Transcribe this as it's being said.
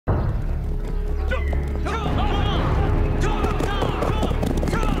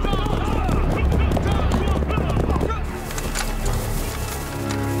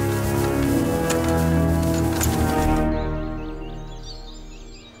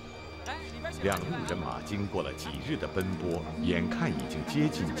两路人马经过了几日的奔波，眼看已经接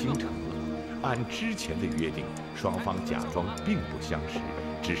近京城了。按之前的约定，双方假装并不相识，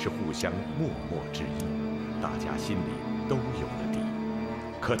只是互相默默致意，大家心里都有了底。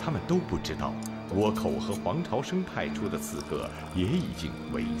可他们都不知道，倭寇和黄朝生派出的刺客也已经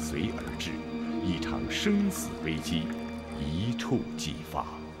尾随而至，一场生死危机一触即发。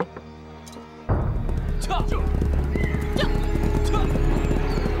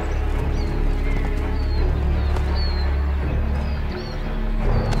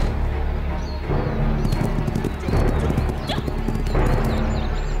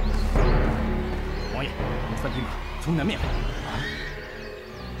 王爷，3匹马从南面来。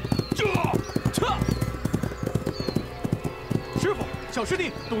师傅、小师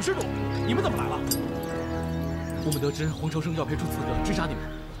弟、董施主，你们怎么来了？我们得知黄朝生要派出刺客追杀你们。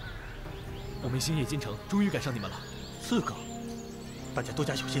 我们星夜京城，终于赶上你们了。刺客，大家多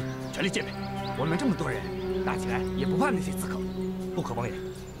加小心，全力戒备。我们这么多人，打起来也不怕那些刺客。不可王爷，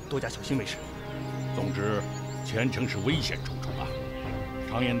多加小心为是。总之，前程是危险重重啊！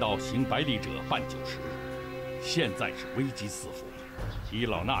常言道，行百里者半九十。现在是危机四伏，以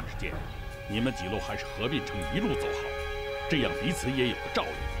老衲之见，你们几路还是合并成一路走好，这样彼此也有个照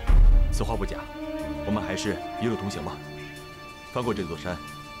应。此话不假，我们还是一路同行吧。翻过这座山。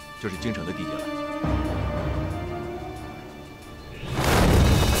 就是京城的地界了。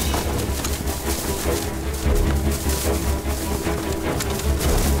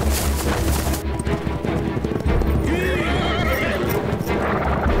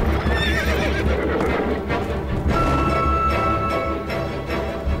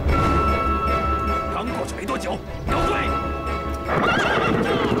刚过去没多久，要退！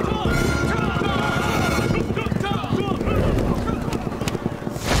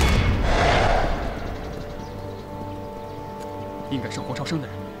 应该是黄朝生的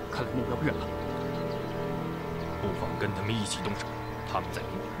人，看来目标不远了。不妨跟他们一起动手，他们在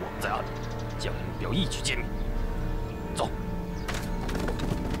明，我们在暗，将目标一举歼灭。走。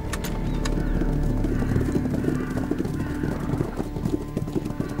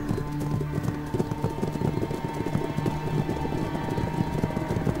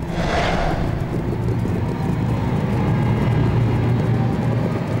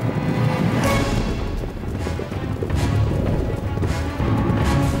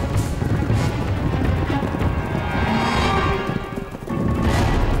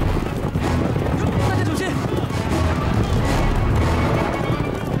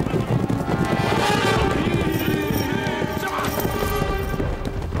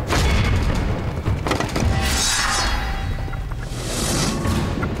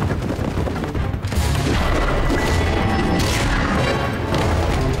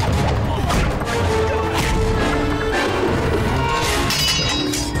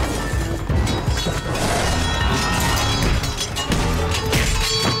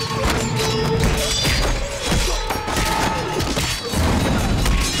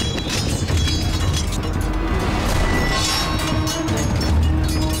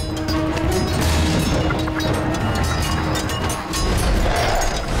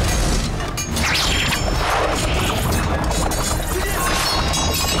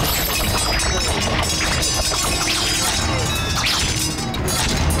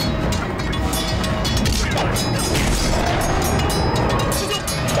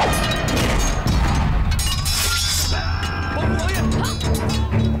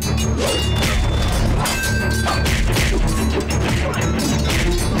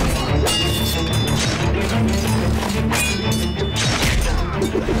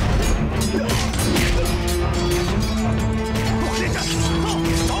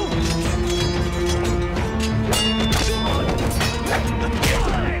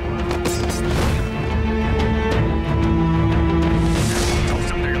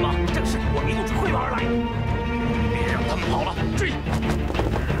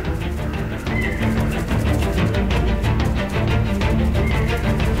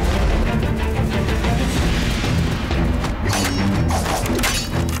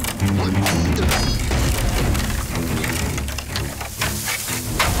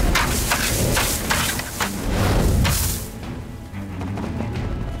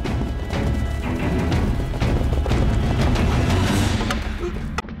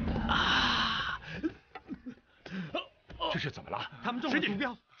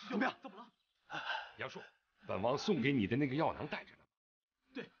本王送给你的那个药囊带着呢。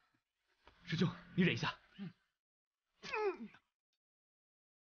对，师兄，你忍一下。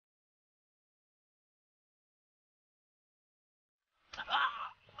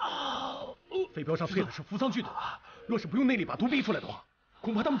飞镖上配的是扶桑剧毒，若是不用内力把毒逼出来的话，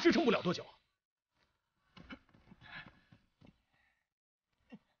恐怕他们支撑不了多久。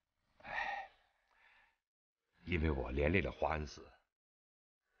因为我连累了华安寺，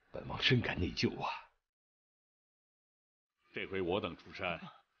本王深感内疚啊。这回我等出山，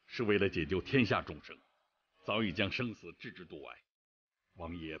是为了解救天下众生，早已将生死置之度外，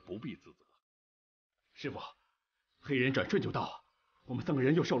王爷不必自责。师傅，黑人转瞬就到，我们3个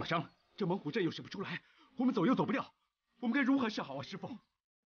人又受了伤，这猛虎阵又使不出来，我们走又走不掉，我们该如何是好啊，师傅？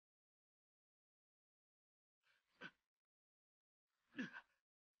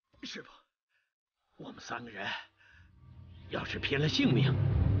师傅，我们3个人要是拼了性命，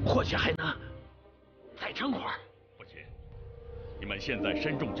或许还能再撑会儿。不行，你们现在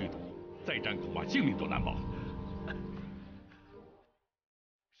身中剧毒，再战恐怕性命都难保。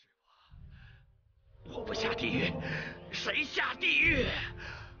我不下地狱，谁下地狱？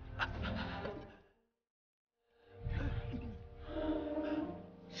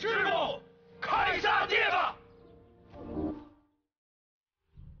师傅，开杀戒吧！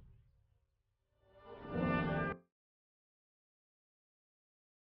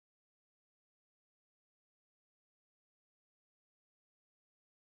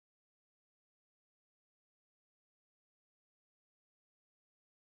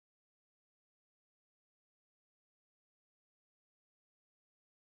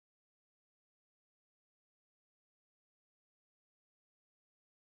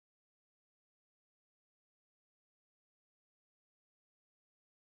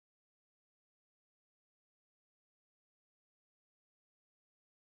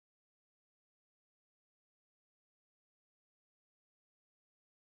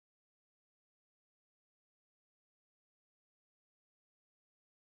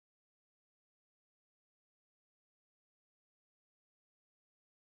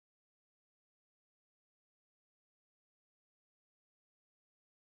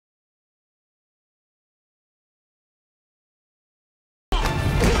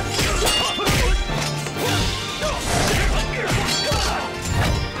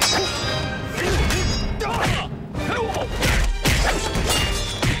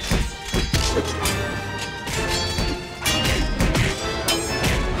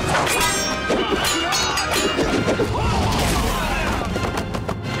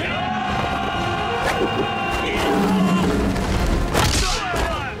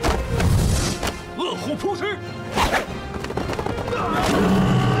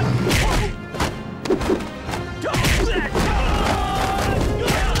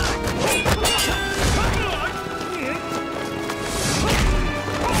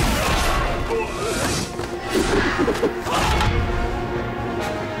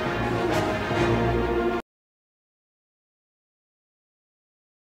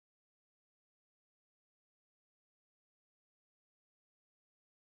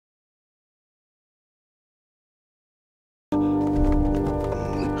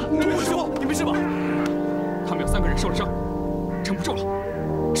受了伤，撑不住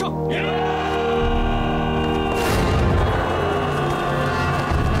了，上！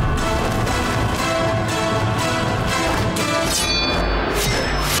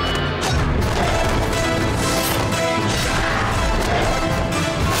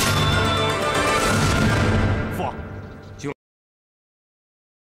父，就。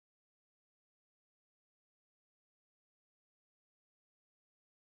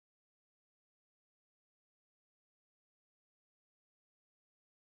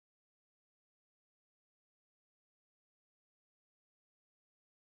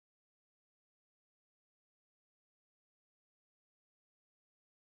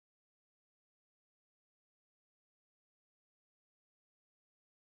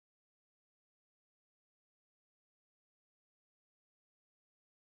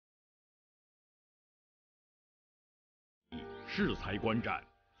 适才观战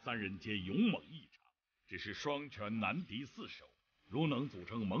，3人皆勇猛异常，只是双拳难敌4手。如能组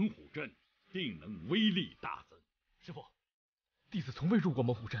成猛虎阵，定能威力大增。师傅，弟子从未入过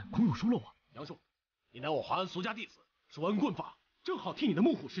猛虎阵，恐有疏漏啊！杨树，你乃我华安俗家弟子，手按棍法，正好替你的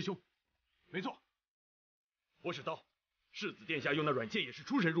木虎师兄。没错，我使刀，世子殿下用那软剑也是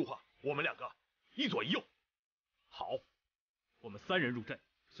出神入化，我们2个一左一右。好，我们3人入阵，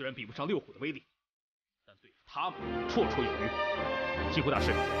虽然比不上6虎的威力，但对付他们绰绰有余。西湖大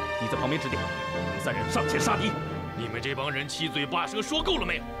师，你在旁边指点，我们3人上前杀敌。你们这帮人七嘴八舌，说够了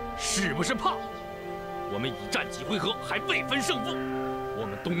没有？是不是怕？我们已战几回合，还未分胜负。我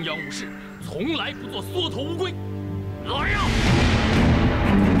们东洋武士从来不做缩头乌龟。来呀！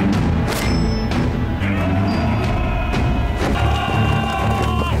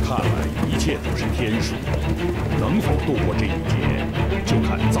 看来一切都是天数，能否度过这一劫，就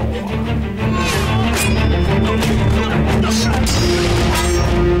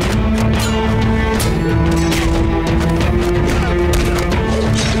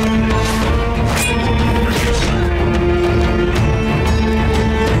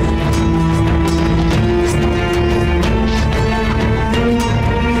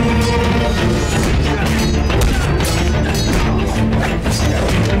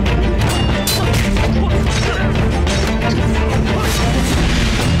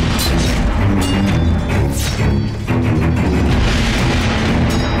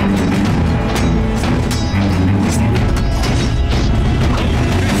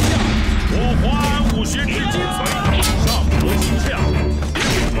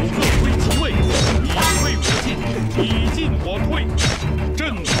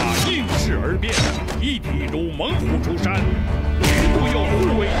猛虎出山，与部友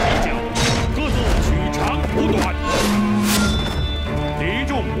互为犄角，各自取长补短，敌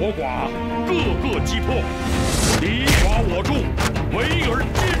众我寡，各个击破，敌寡我众，围而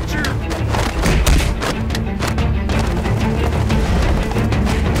击之。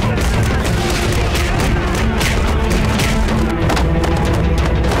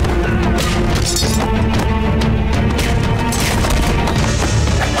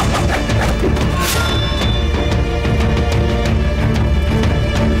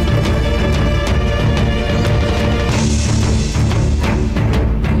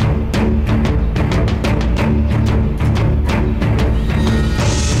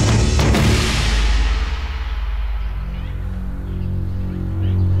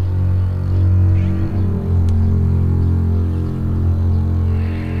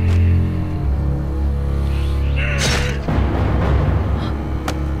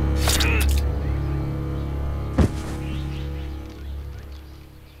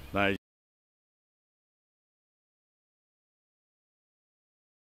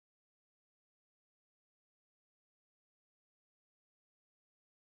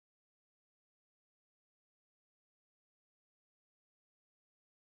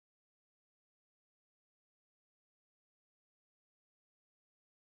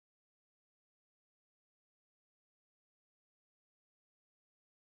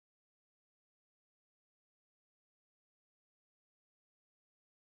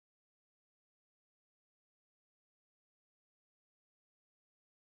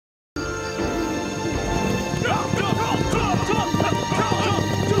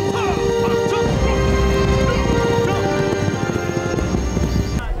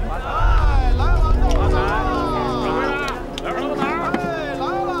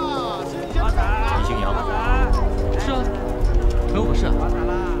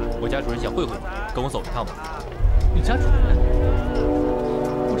 跟我走一趟吧。你家主人？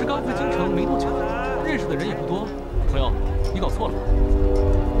我这刚回京城没多久，认识的人也不多。朋友，你搞错了。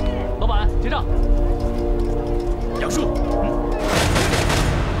老板，结账。杨树，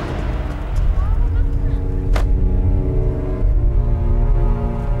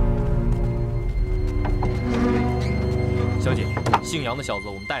小姐，姓杨的小子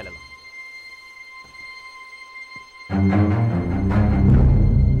我们带来了。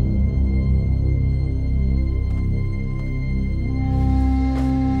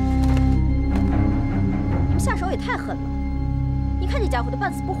 太狠了！你看这家伙都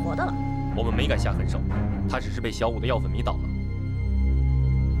半死不活的了。我们没敢下狠手，他只是被小五的药粉迷倒了。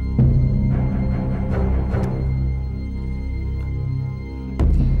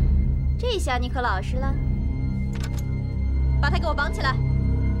这下你可老实了，把他给我绑起来，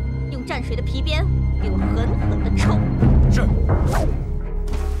用蘸水的皮鞭给我狠狠的抽。是。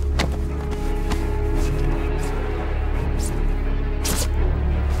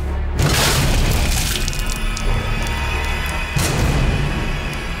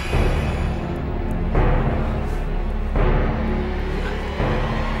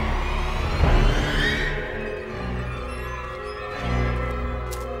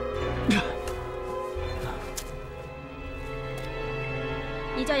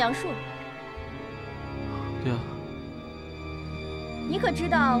 你叫杨树？对啊。你可知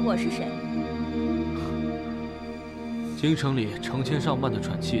道我是谁？京城里成千上万的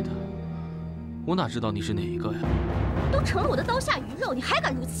喘气的，我哪知道你是哪一个呀？都成了我的刀下鱼肉，你还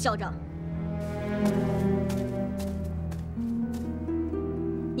敢如此嚣张？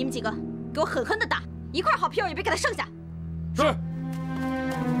你们几个给我狠狠的打，一块好皮肉也别给他剩下。是。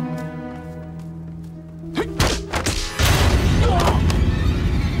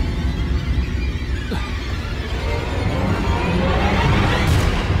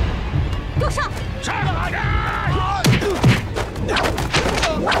 给我上！上！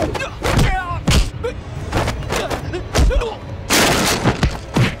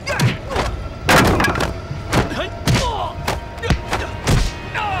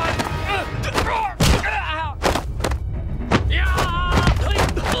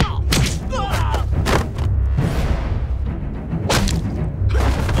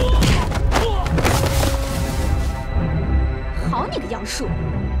好你个杨树，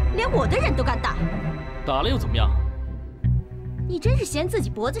连我的人都敢打！ 打了又怎么样？你真是嫌自己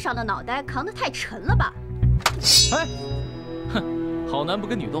脖子上的脑袋扛得太沉了吧？哎，哼，好男不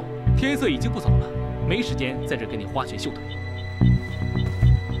跟女斗，天色已经不早了，没时间在这跟你花拳绣腿。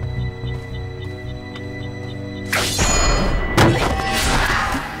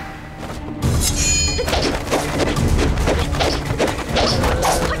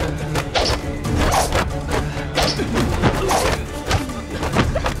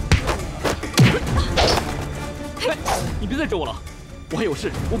着我了，我还有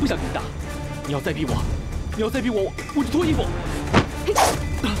事，我不想跟你打。你要再逼我，我就脱衣服。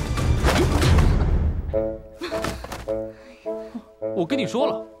我跟你说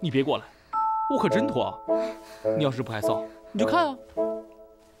了，你别过来，我可真脱啊！你要是不害臊，你就看啊。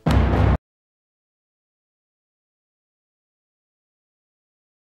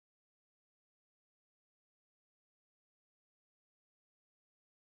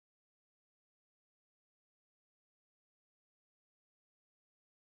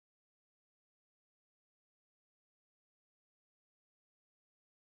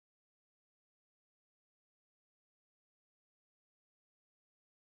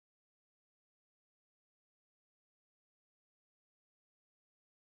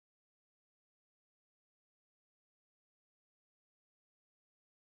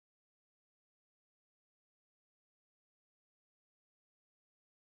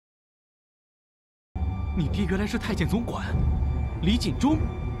你爹原来是太监总管，李锦中。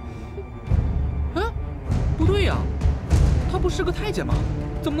哎，不对呀，他不是个太监吗？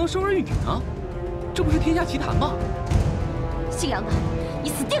怎么能生儿育女呢？这不是天下奇谈吗？姓杨的，你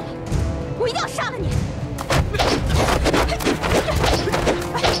死定了！我一定要杀了你！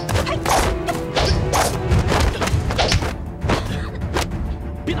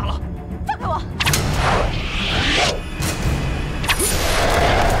别打了，放开我！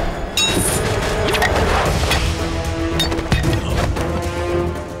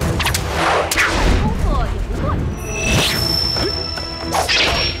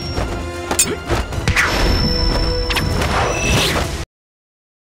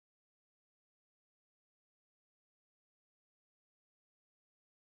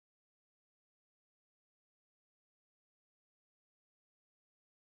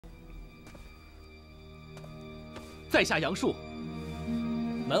在下杨树，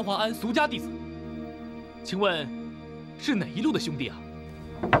南华庵俗家弟子，请问是哪一路的兄弟啊？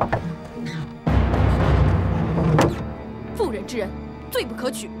妇人之仁，罪不可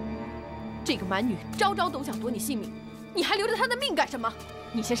取。这个蛮女招招都想夺你性命，你还留着她的命干什么？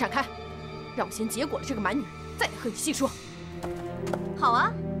你先闪开，让我先结果了这个蛮女，再来和你细说。好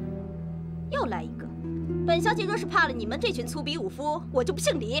啊，又来一个。本小姐若是怕了你们这群粗鄙武夫，我就不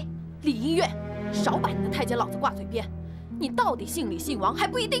姓李。李音月，少把你的太监老子挂嘴边，你到底姓李姓王还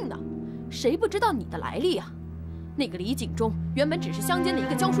不一定呢，谁不知道你的来历啊？那个李景忠原本只是乡间的一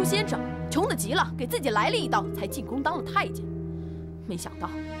个教书先生，穷得急了，给自己来了一刀，才进宫当了太监。没想到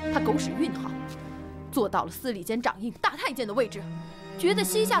他狗屎运好，做到了司礼监掌印大太监的位置，觉得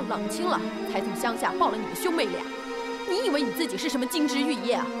膝下冷清了，才从乡下抱了你们兄妹俩。你以为你自己是什么金枝玉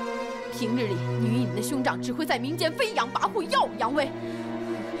叶啊？平日里你与你的兄长只会在民间飞扬跋扈，耀武扬威。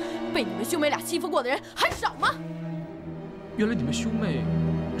被你们兄妹俩欺负过的人还少吗？原来你们兄妹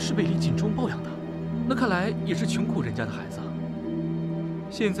是被李锦忠包养的，那看来也是穷苦人家的孩子。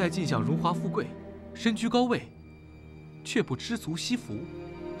现在尽享荣华富贵，身居高位，却不知足惜福，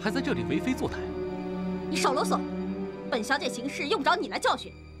还在这里为非作歹。你少啰嗦，本小姐行事用不着你来教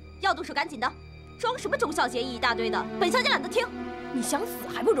训，要动手赶紧的，装什么忠孝节义一大堆的，本小姐懒得听。你想死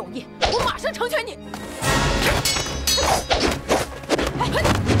还不容易，我马上成全你。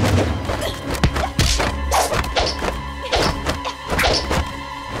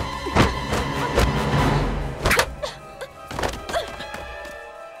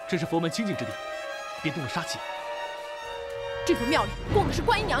这是佛门清净之地，别动了杀气。这座庙里供的是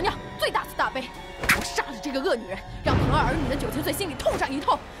观音娘娘最大慈大悲，我杀了这个恶女人，让疼爱儿女的9000岁心里痛上一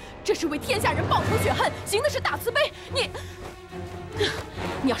痛，这是为天下人报仇雪恨，行的是大慈悲。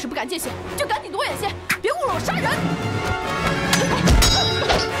你要是不敢见血，就赶紧躲远些，别误了我杀人。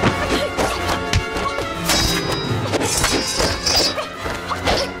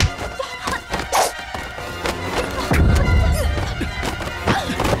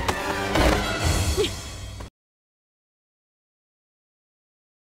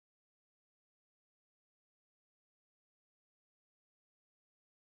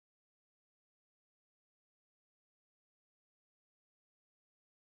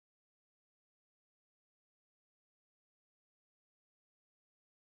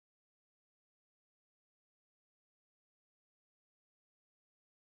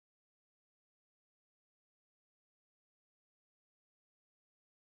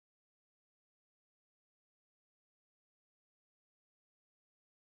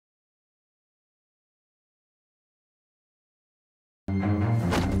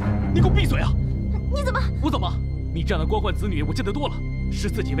你给我闭嘴啊！你怎么？我怎么？你这样的官宦子女我见得多了，视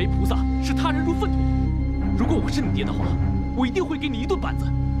自己为菩萨，视他人如粪土。如果我是你爹的话，我一定会给你一顿板子，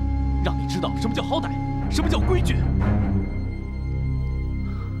让你知道什么叫好歹，什么叫规矩。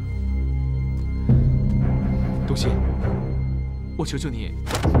东西，我求求你。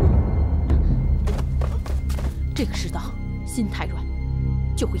这个世道，心太软，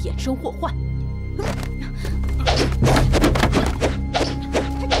就会衍生祸患。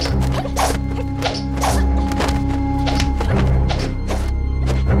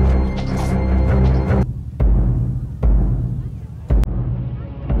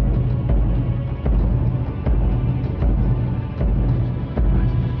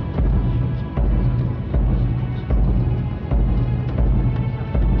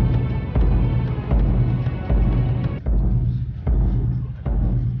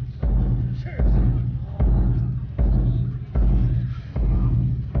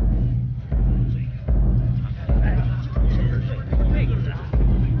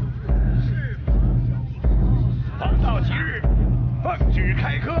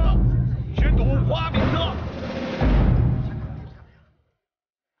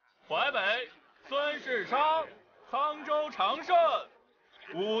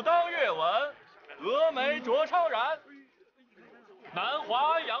武当阅文，峨眉卓超然，南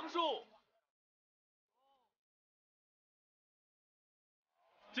华杨树，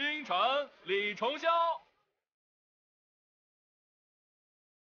京城李重霄。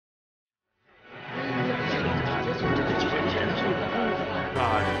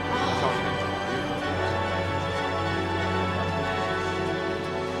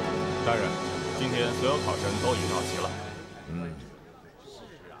大人，今天所有考生都已经到齐了。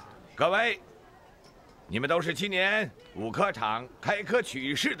各位，你们都是今年武科场开科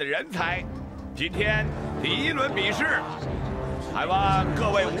取士的人才，今天第1轮比试，还望各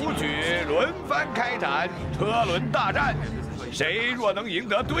位武举轮番开展车轮大战，谁若能赢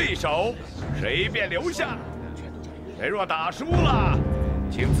得对手，谁便留下；谁若打输了，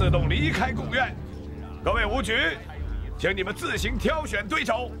请自动离开贡院。各位武举，请你们自行挑选对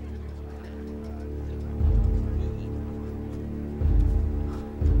手。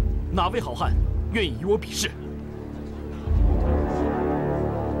哪位好汉愿意与我比试？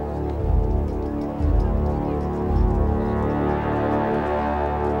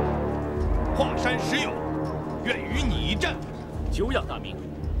华山石勇，愿与你一战。久仰大名，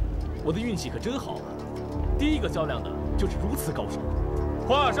我的运气可真好啊！第一个较量的就是如此高手。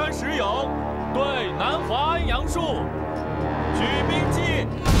华山石勇对南华杨树，举兵器。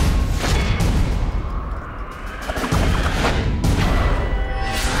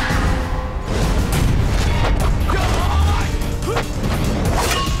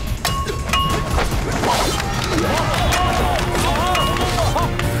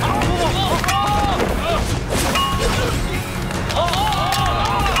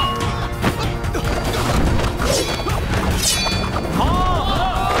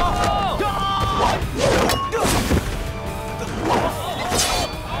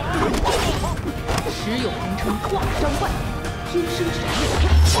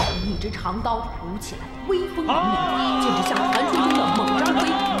长刀舞起来，威风凛凛，简直像传说中的猛张飞。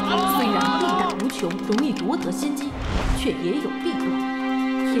虽然力大无穷，容易夺得先机，却也有弊端。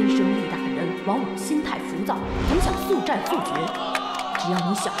天生力大的人往往心态浮躁，总想速战速决。只要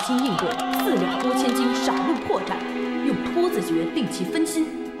你小心应对，4两拨千斤，少露破绽，用拖字诀令其分心，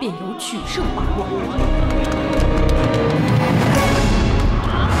便有取胜把握。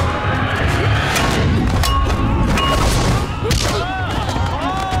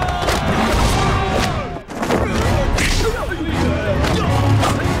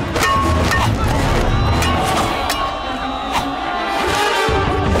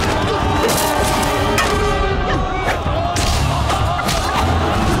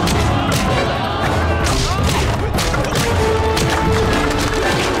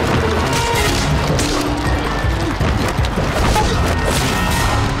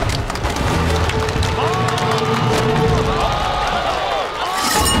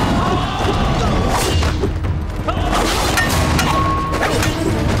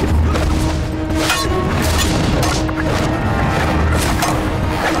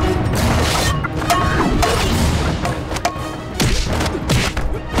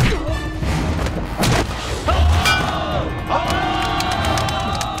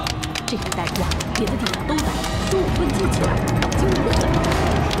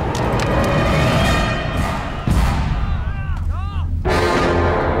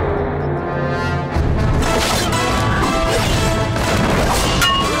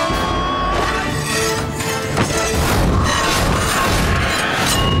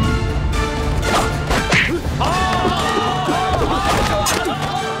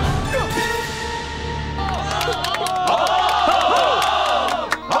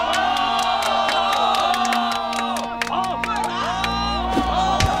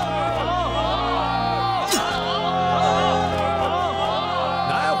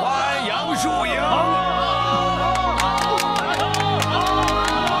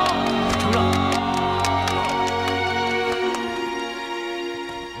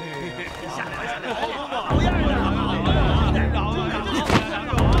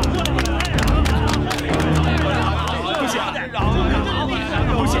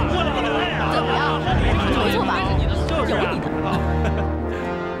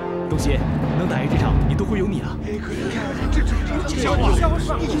东西能打赢这场，也都会有你啊！笑话，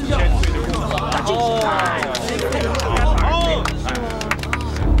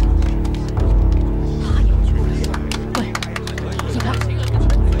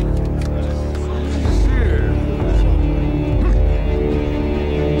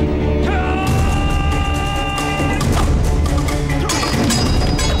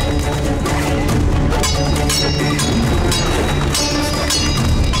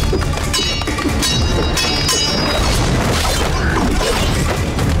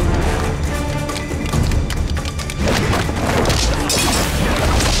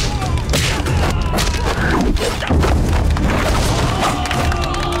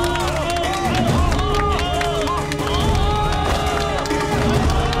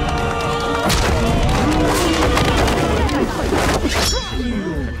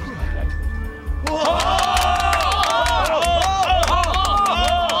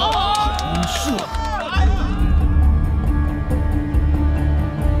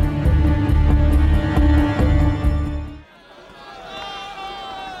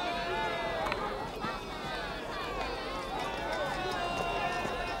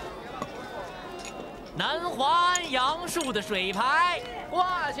南环杨树的水牌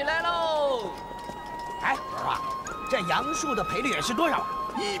挂起来喽！哎，儿啊，这杨树的赔率是多少啊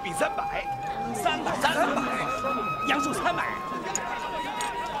？1比300，300，杨树300。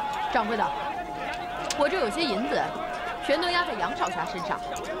掌柜的，我这有些银子，全都压在杨少侠身上，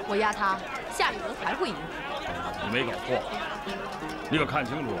我压他下一轮还会赢。你没搞错，你可看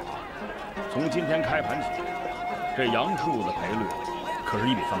清楚了，从今天开盘起，这杨树的赔率可是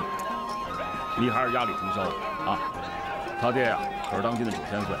1比300。你还是压力冲销啊！他爹呀，可是当今的9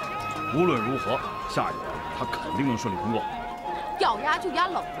千岁，无论如何，下一轮他肯定能顺利通过。要压就压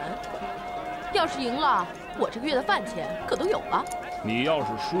冷门，要是赢了，我这个月的饭钱可都有了。你要是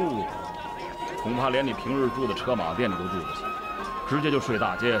输了，恐怕连你平日住的车马店你都住不起，直接就睡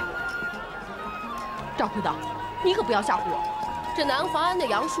大街。掌柜的，你可不要吓唬我。这南华庵的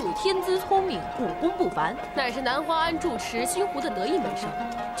杨树天资聪明，武功不凡，乃是南华庵住持西湖的得意门生，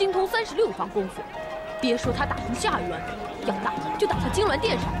精通36方功夫。别说他打赢下一轮，要打就打他金銮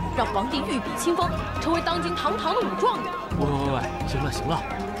殿上，让皇帝御笔亲封，成为当今堂堂的武状元。喂，行了，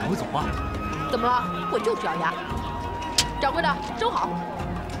赶快走吧。怎么了？我就是要压。掌柜的，收好。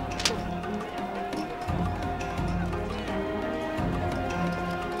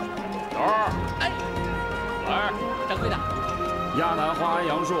小二，哎，来，掌柜的。压南华庵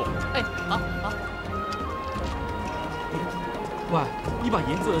杨树。哎，好。喂，你把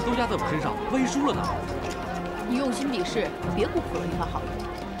银子都压在我身上，万一输了呢？你用心比试，别辜负了一番好意，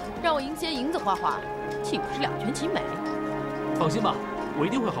让我赢些银子花花，岂不是两全其美？放心吧，我一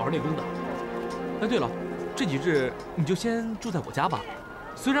定会好好练功的。哎，对了，这几日你就先住在我家吧。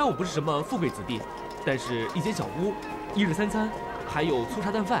虽然我不是什么富贵子弟，但是一间小屋，1日3餐，还有粗茶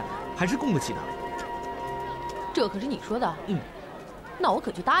淡饭，还是供得起的。这可是你说的。那我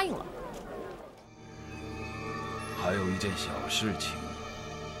可就答应了。还有一件小事情，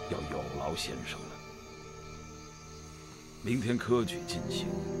要有劳先生了。明天科举进行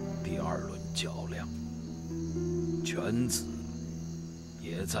第2轮较量，犬子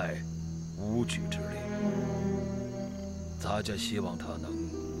也在5举之列。咱家希望他能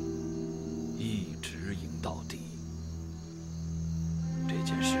一直赢到底。这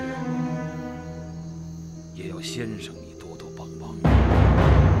件事也要先生你多多帮忙。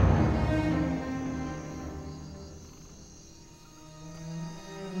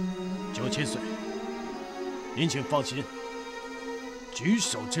9千岁，您请放心，举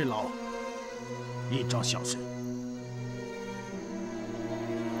手之劳，一朝小事。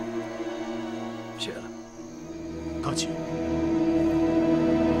谢了，客气。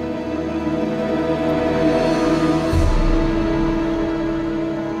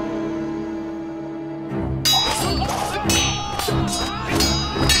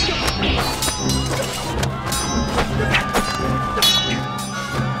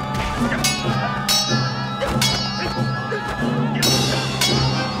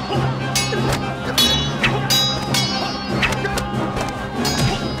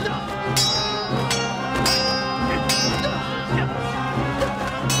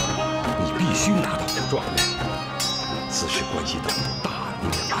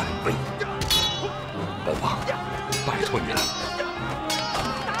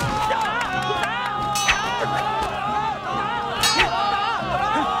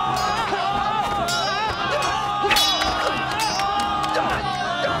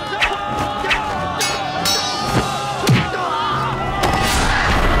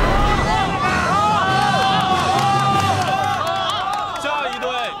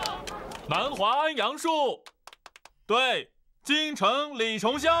杨树对京城李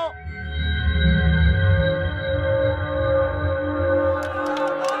重霄。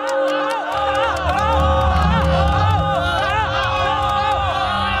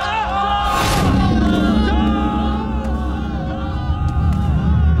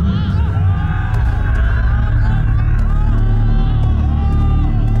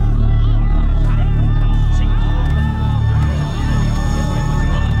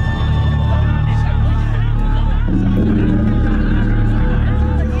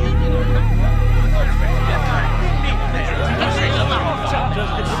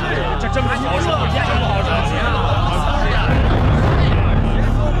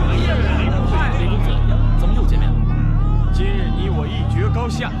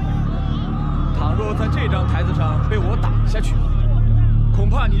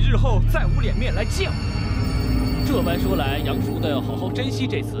珍惜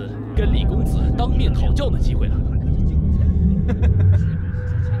这次跟李公子当面讨教的机会了。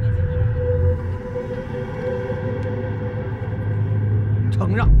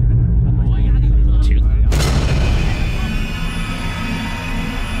承让，请。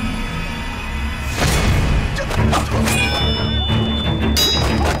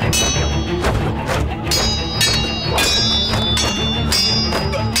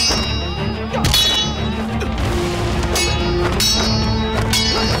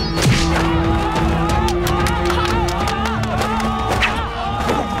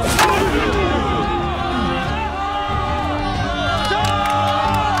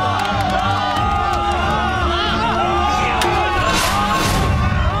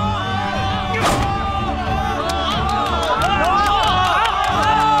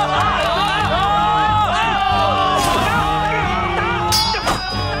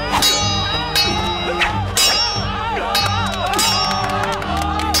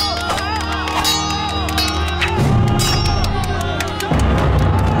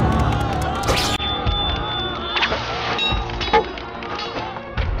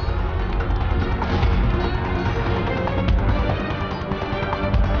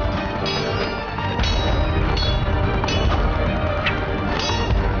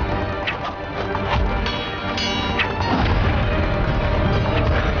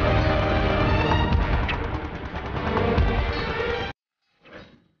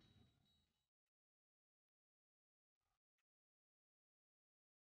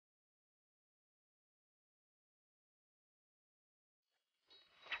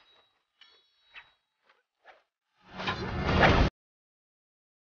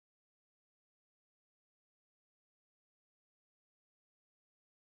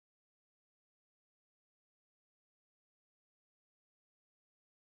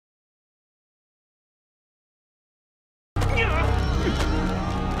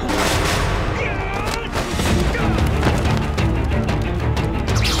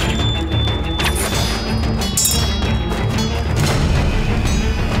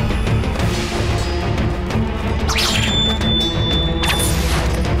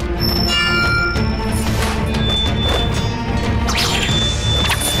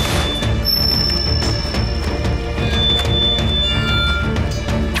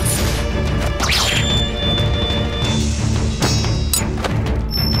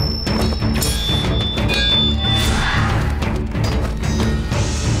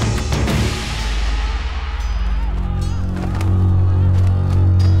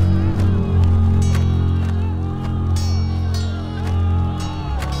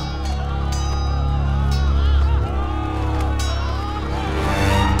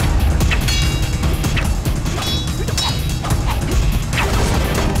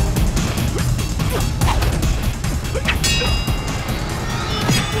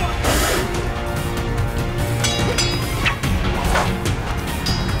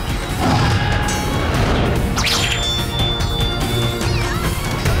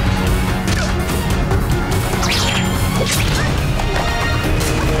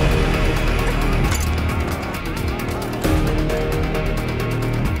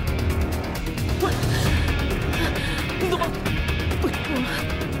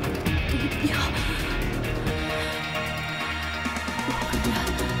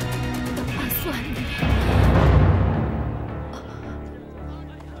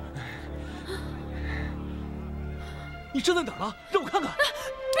你站在哪儿了？让我看看。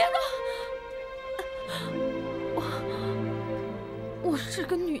别动！我是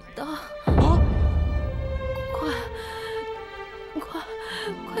个女的。啊！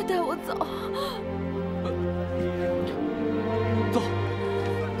快带我走！走。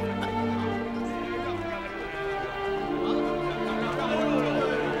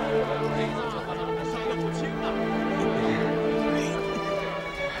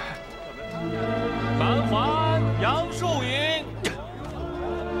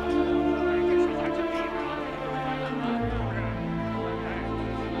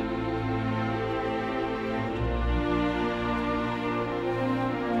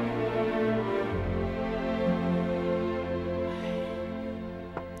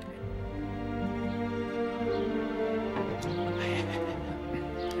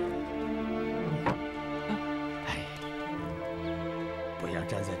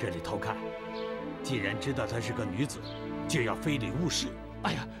偷看。既然知道她是个女子，就要非礼勿视。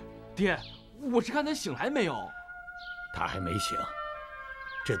哎呀，爹，我是看她醒来没有。她还没醒，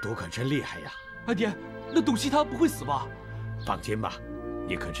这毒可真厉害呀！啊，爹，那董西他不会死吧？放心吧，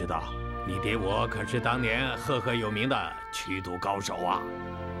你可知道，你爹我可是当年赫赫有名的驱毒高手啊！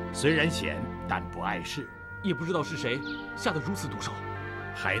虽然险，但不碍事。也不知道是谁下的如此毒手。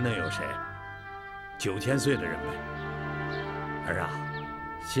还能有谁？9000岁的人呗。儿啊，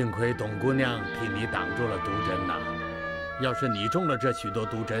幸亏董姑娘替你挡住了毒针呐！要是你中了这许多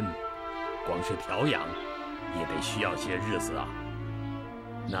毒针，光是调养也得需要些日子啊。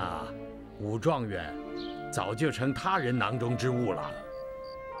那武状元早就成他人囊中之物了。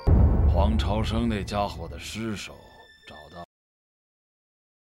黄朝生那家伙的尸首找到。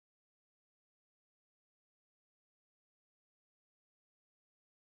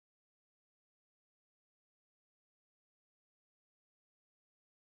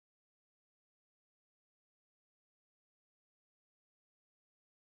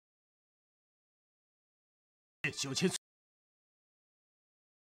9000岁。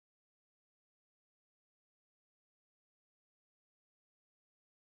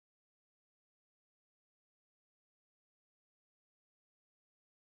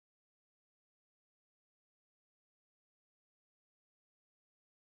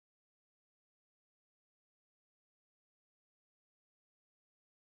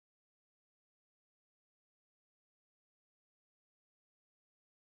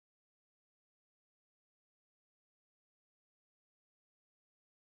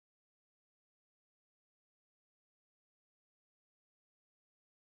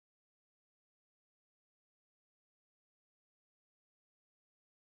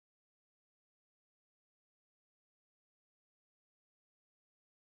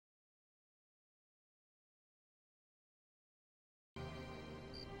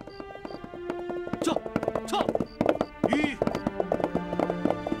撤！吁！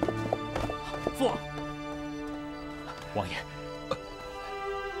父王，王爷，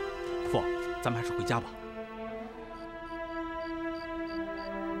父王，咱们还是回家吧。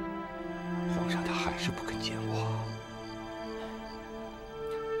皇上他还是不肯见我。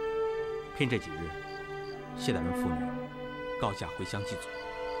偏这几日，谢大人父女告假回乡祭祖，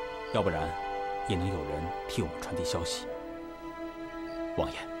要不然也能有人替我们传递消息。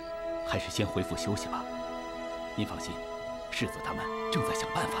王爷，还是先回府休息吧。您放心，世子他们正在想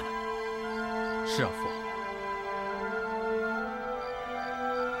办法呢。是啊，父王。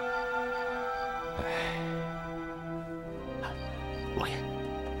王爷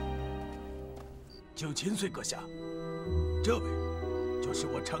，9000岁阁下，这位就是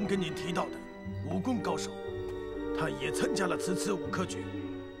我常跟您提到的武功高手，他也参加了此次武科举，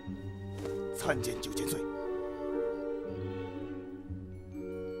参见9000岁。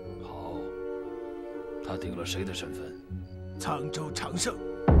好，他定了谁的身份？沧州常胜。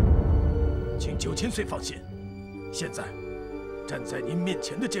请9000岁放心，现在站在您面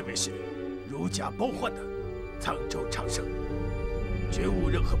前的这位是如假包换的沧州常胜，绝无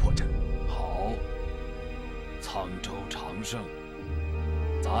任何破绽。好，沧州常胜，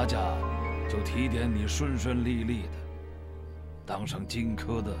咱家就提点你顺顺利利的当上荆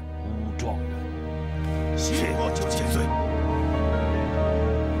轲的武状元。谢过9000岁。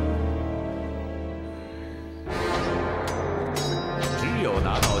只有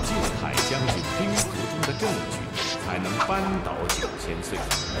拿到靖海将军兵符中的证据，才能扳倒9000岁。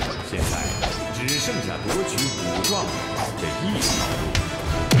现在只剩下夺取武状元这一条路，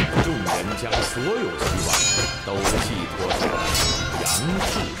众人将所有希望都寄托在了杨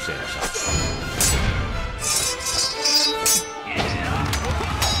树身上。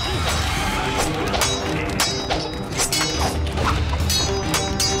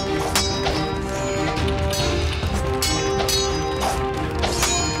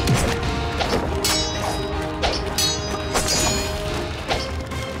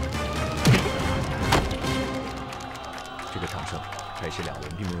开始2轮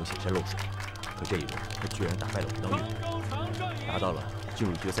并没有显山露水，可这一轮他居然打败了武当玉，拿到了进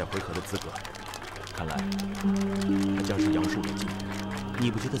入决赛回合的资格。看来他将是杨树的继任。你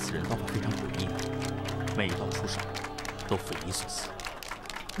不觉得此人方法非常诡异吗？每一刀出手都匪夷所思，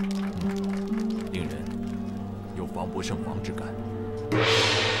令人有防不胜防之感。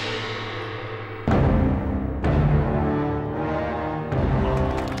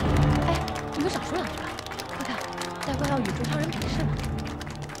哎，你们少说2句吧。快看，待会要与竹堂人比试了。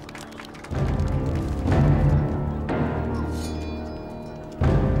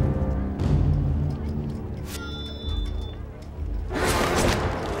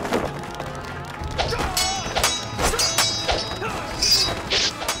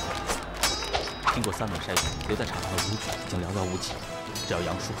3轮筛选，留在场上的武举将寥寥无几。只要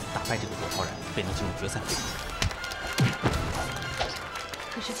杨树打败这个卓超然，便能进入决赛回合。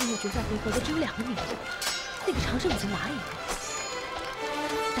可是进入决赛回合的只有2个名额，那个常胜已经拿赢了。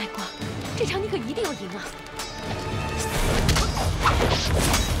呆瓜，这场你可一定要赢啊！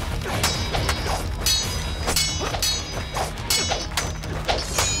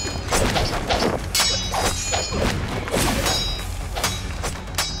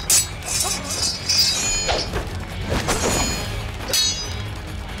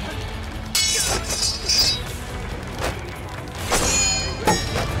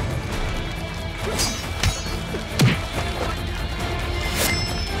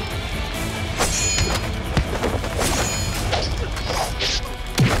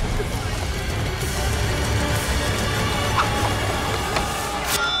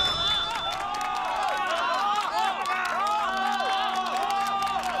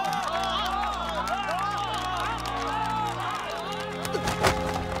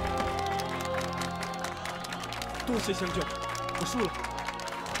 多谢相救，我输了，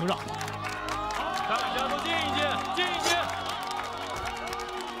承让。大家都进一进，进一进。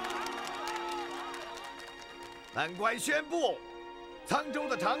本官宣布，沧州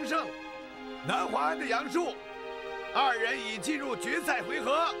的常胜，南华庵的杨树，2人已进入决赛回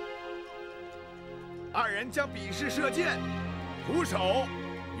合。2人将比试射箭、徒手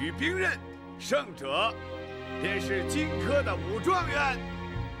与兵刃，胜者便是荆轲的武状元。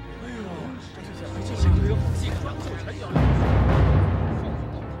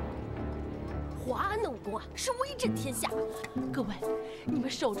 华安的武功啊，是威震天下。各位，你们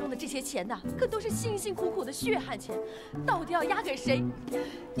手中的这些钱呐，可都是辛辛苦苦的血汗钱，到底要押给谁？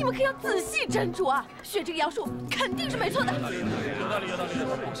你们可要仔细斟酌啊！选这个杨树肯定是没错的。有道理，有道理。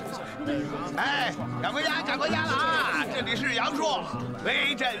哎，赶快押，赶快押了啊！这里是杨树，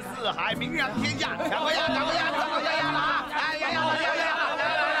威震四海，名扬天下。赶快押，赶快押，赶快押了啊！哎，押了，押了。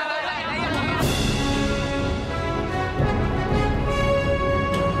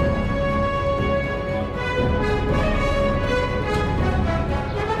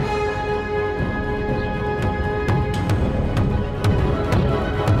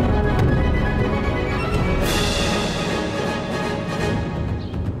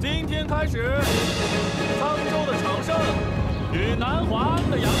 开始，沧州的常胜与南华庵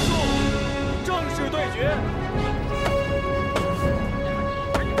的杨树正式对决。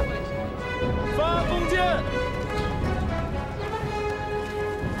发弓箭！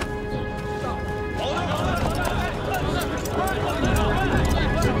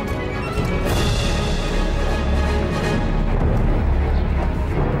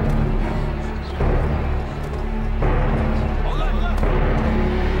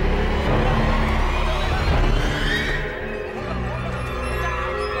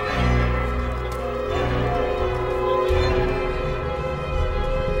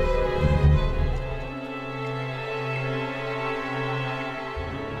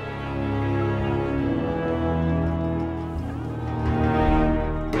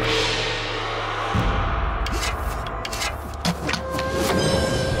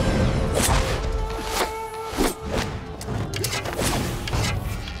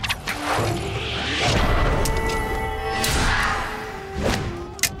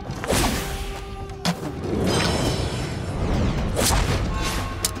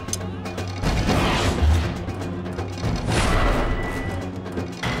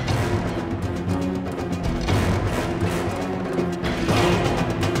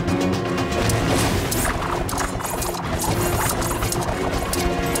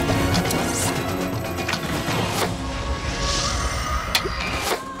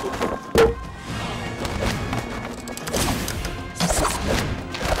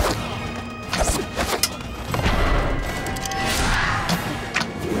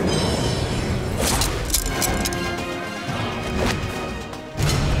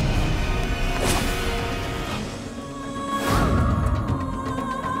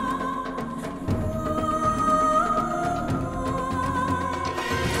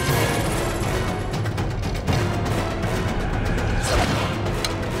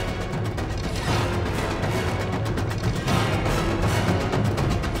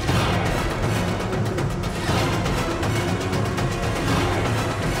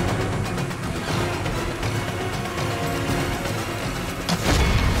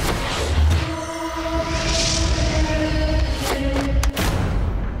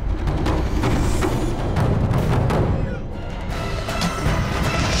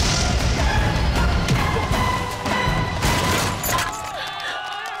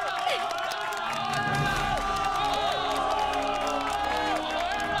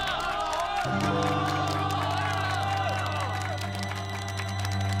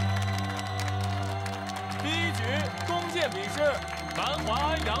许弓箭比试，南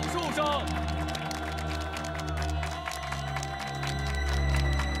华杨树胜。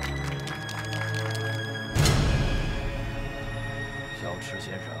小池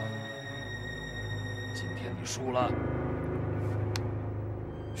先生，今天你输了，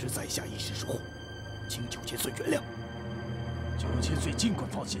是在下一时疏忽，请9000岁原谅。9000岁尽管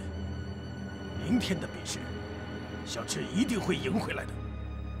放心，明天的比试，小池一定会赢回来的。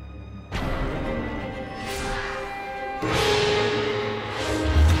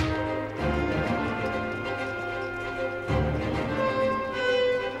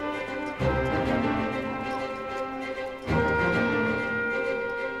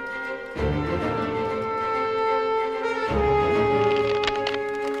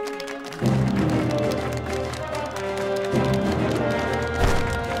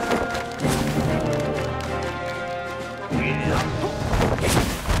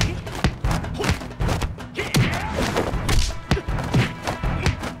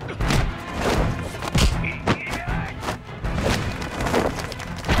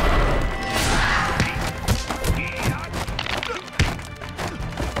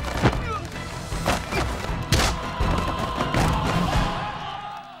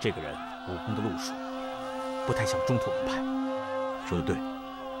 这个人武功的路数不太像中途门派。说得对，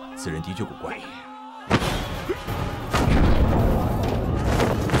此人的确古怪。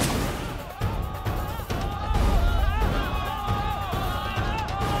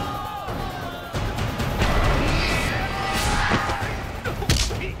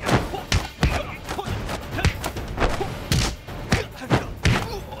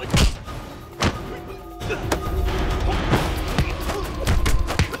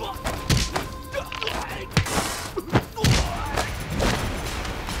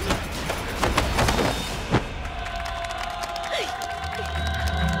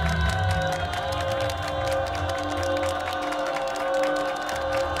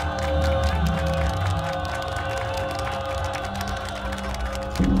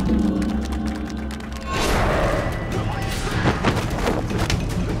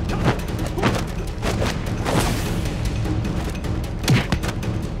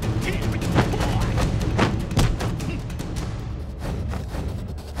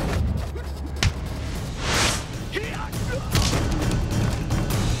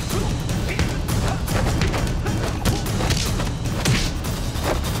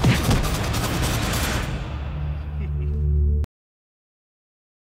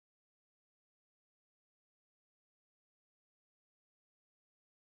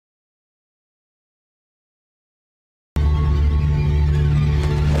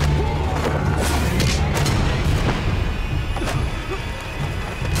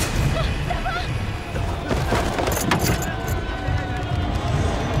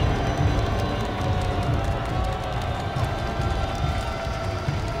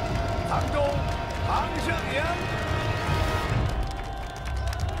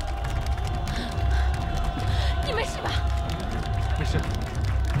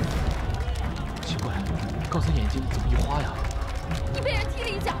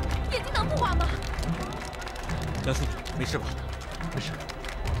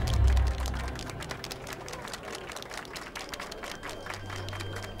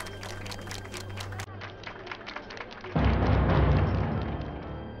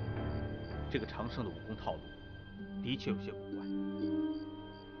这个长生的武功套路的确有些古怪。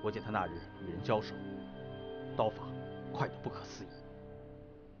我见他那日与人交手，刀法快得不可思议。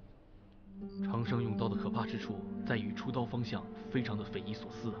长生用刀的可怕之处在于出刀方向非常的匪夷所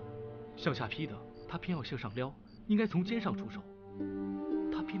思啊！向下劈的，他偏要向上撩，应该从肩上出手，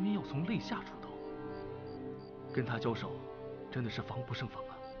他偏偏要从肋下出刀。跟他交手，真的是防不胜防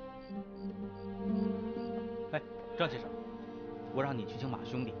啊！哎，张先生，我让你去请马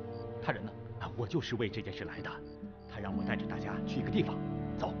兄弟，他人呢？我就是为这件事来的，他让我带着大家去一个地方，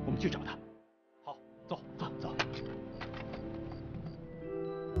走，我们去找他。好，走走走。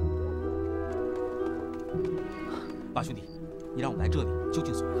马兄弟，你让我来这里究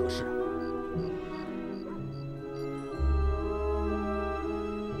竟所为何事啊？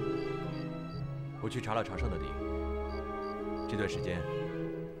我去查了长生的地，这段时间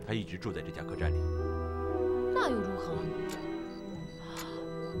他一直住在这家客栈里。那又如何？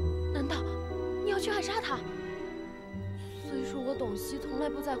难道你要去暗杀他？虽说我董西从来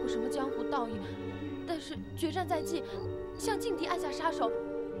不在乎什么江湖道义，但是决战在即，向劲敌按下杀手，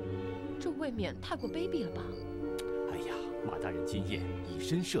这未免太过卑鄙了吧？哎呀，马大人今夜以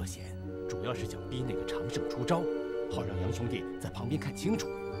身涉险，主要是想逼那个长胜出招，好让杨兄弟在旁边看清楚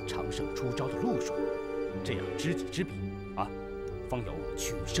长胜出招的路数，这样知己知彼啊，方有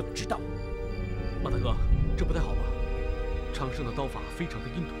取胜之道。马大哥，这不太好吧？长胜的刀法非常的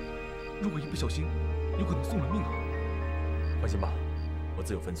阴毒，如果一不小心，有可能送了命啊！放心吧，我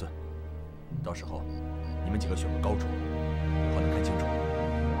自有分寸。到时候你们几个选个高处，我能看清楚。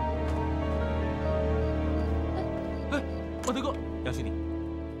哎，马大哥，杨兄弟，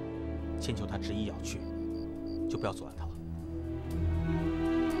千求他执意要去，就不要阻拦他了。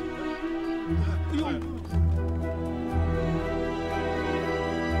哎呦！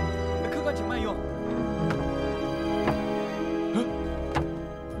客官请慢用。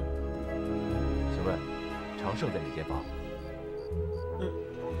请问，常胜在哪间房？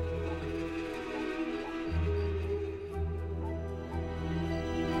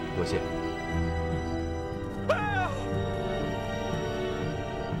多谢。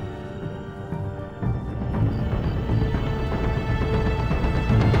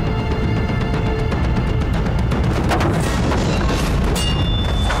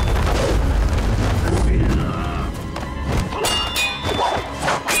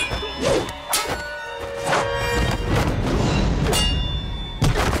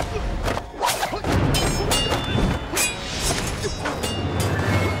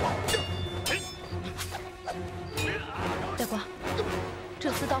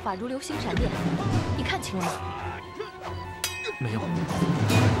如流星闪电，你看清了吗？没有。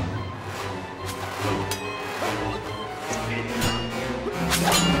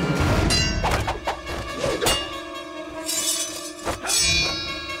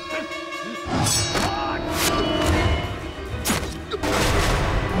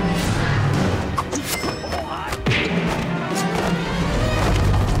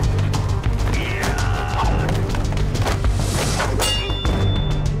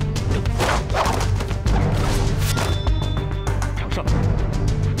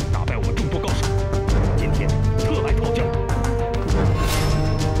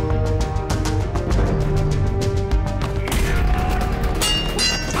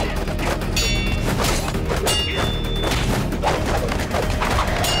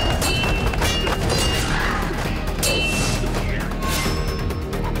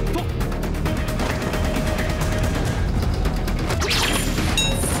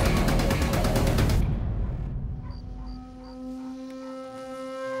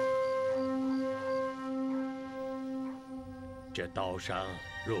这刀伤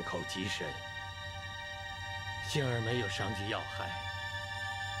入口极深，幸而没有伤及要害。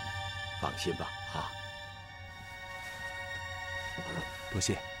放心吧，啊！多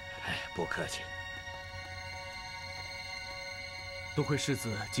谢。哎，不客气。多亏世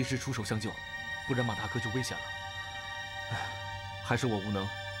子及时出手相救，不然马大哥就危险了。唉，还是我无能。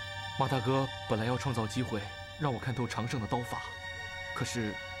马大哥本来要创造机会让我看透常胜的刀法，可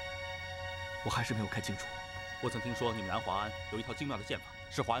是我还是没有看清楚。我曾听说你们南华庵有一套精妙的剑法，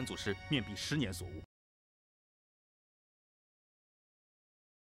是华安祖师面壁10年所无。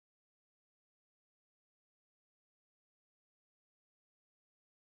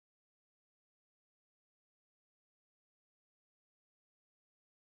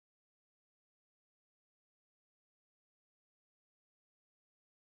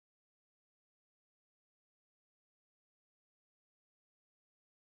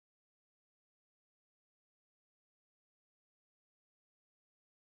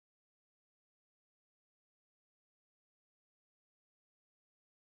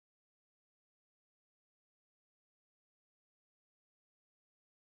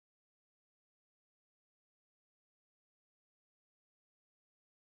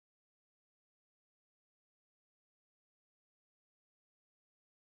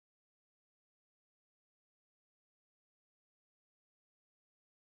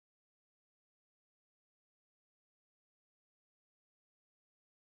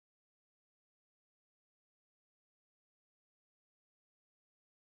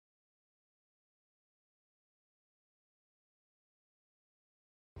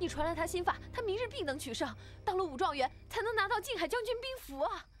你传了他心法，他明日必能取胜，当了武状元，才能拿到靖海将军兵符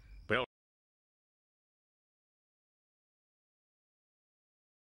啊！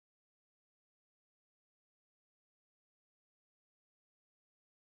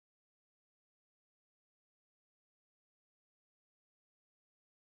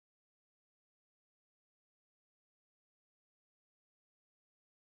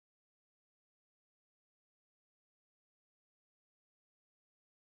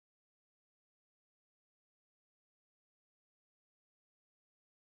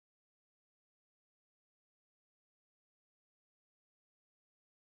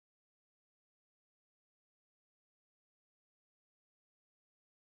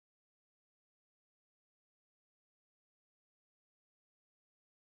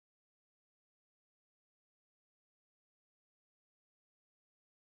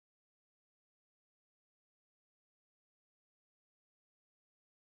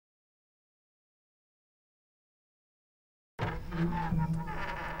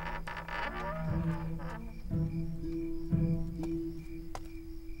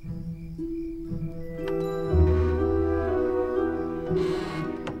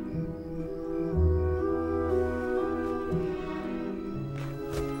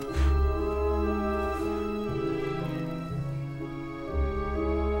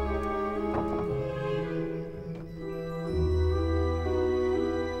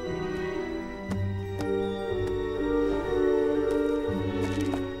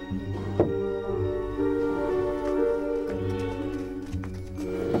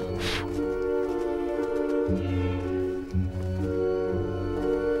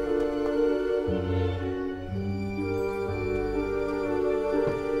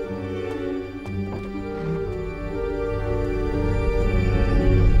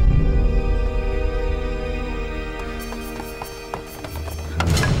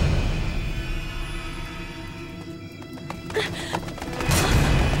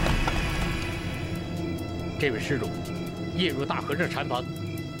这位施主，夜入大和尚禅房，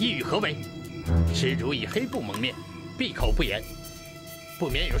意欲何为？施主以黑布蒙面，闭口不言，不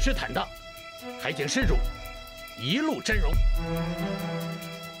免有失坦荡，还请施主一路真容。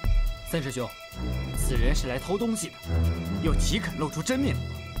三师兄，此人是来偷东西的，又岂肯露出真面目？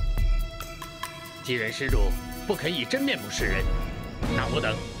既然施主不肯以真面目示人，那我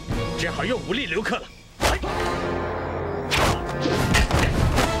等只好用武力留客了。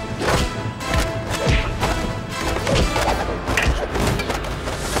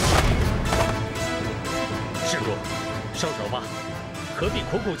施主，收手吧，何必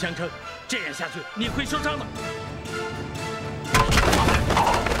苦苦相撑？这样下去你会受伤的。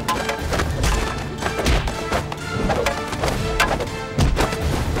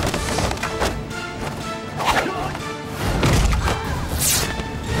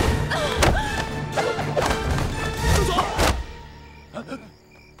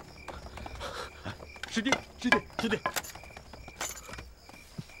师弟，师弟。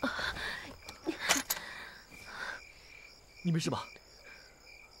你没事吧？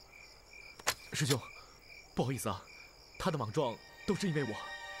师兄，不好意思啊，他的莽撞都是因为我。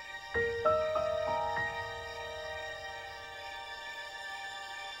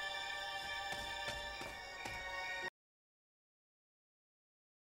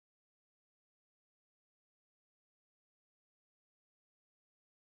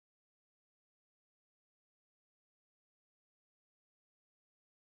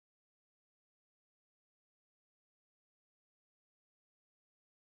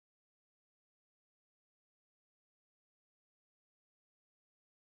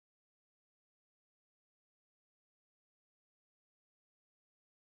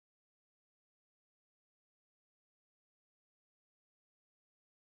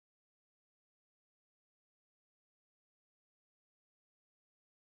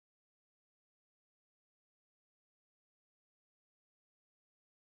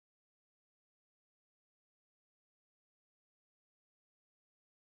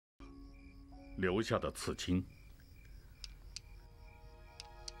留下的刺青，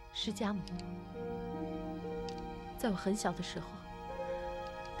释迦牟尼，在我很小的时候，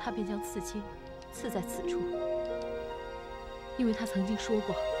他便将刺青刺在此处，因为他曾经说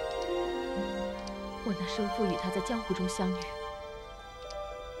过，我那生父与他在江湖中相遇，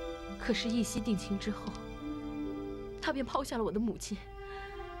可是一夕定情之后，他便抛下了我的母亲，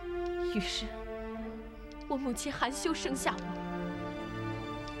于是，我母亲含羞生下我。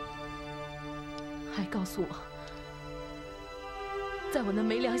还告诉我，在我那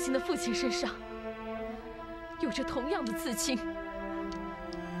没良心的父亲身上，有着同样的刺青。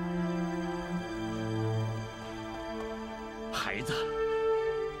孩子，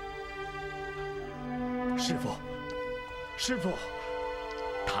师父，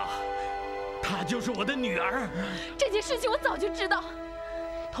她就是我的女儿。这件事情我早就知道。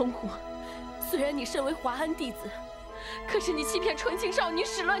童虎，虽然你身为华安弟子，可是你欺骗纯情少女，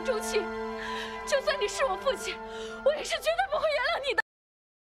始乱终弃。就算你是我父亲，我也是绝对不会原谅你的。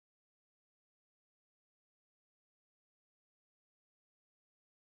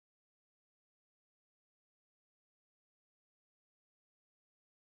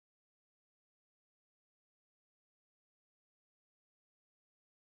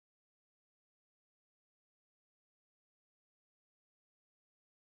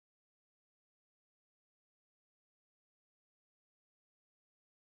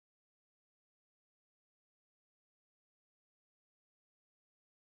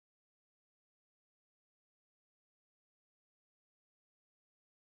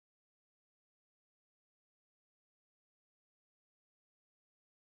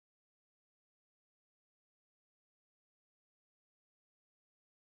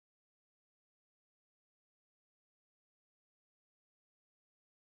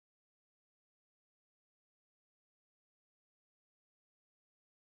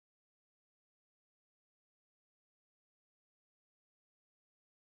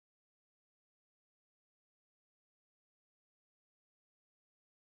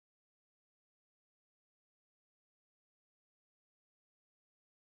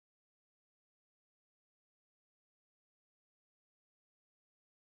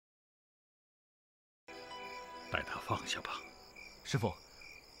带他放下吧。师傅，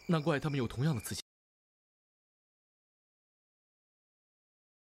难怪他们有同样的刺青。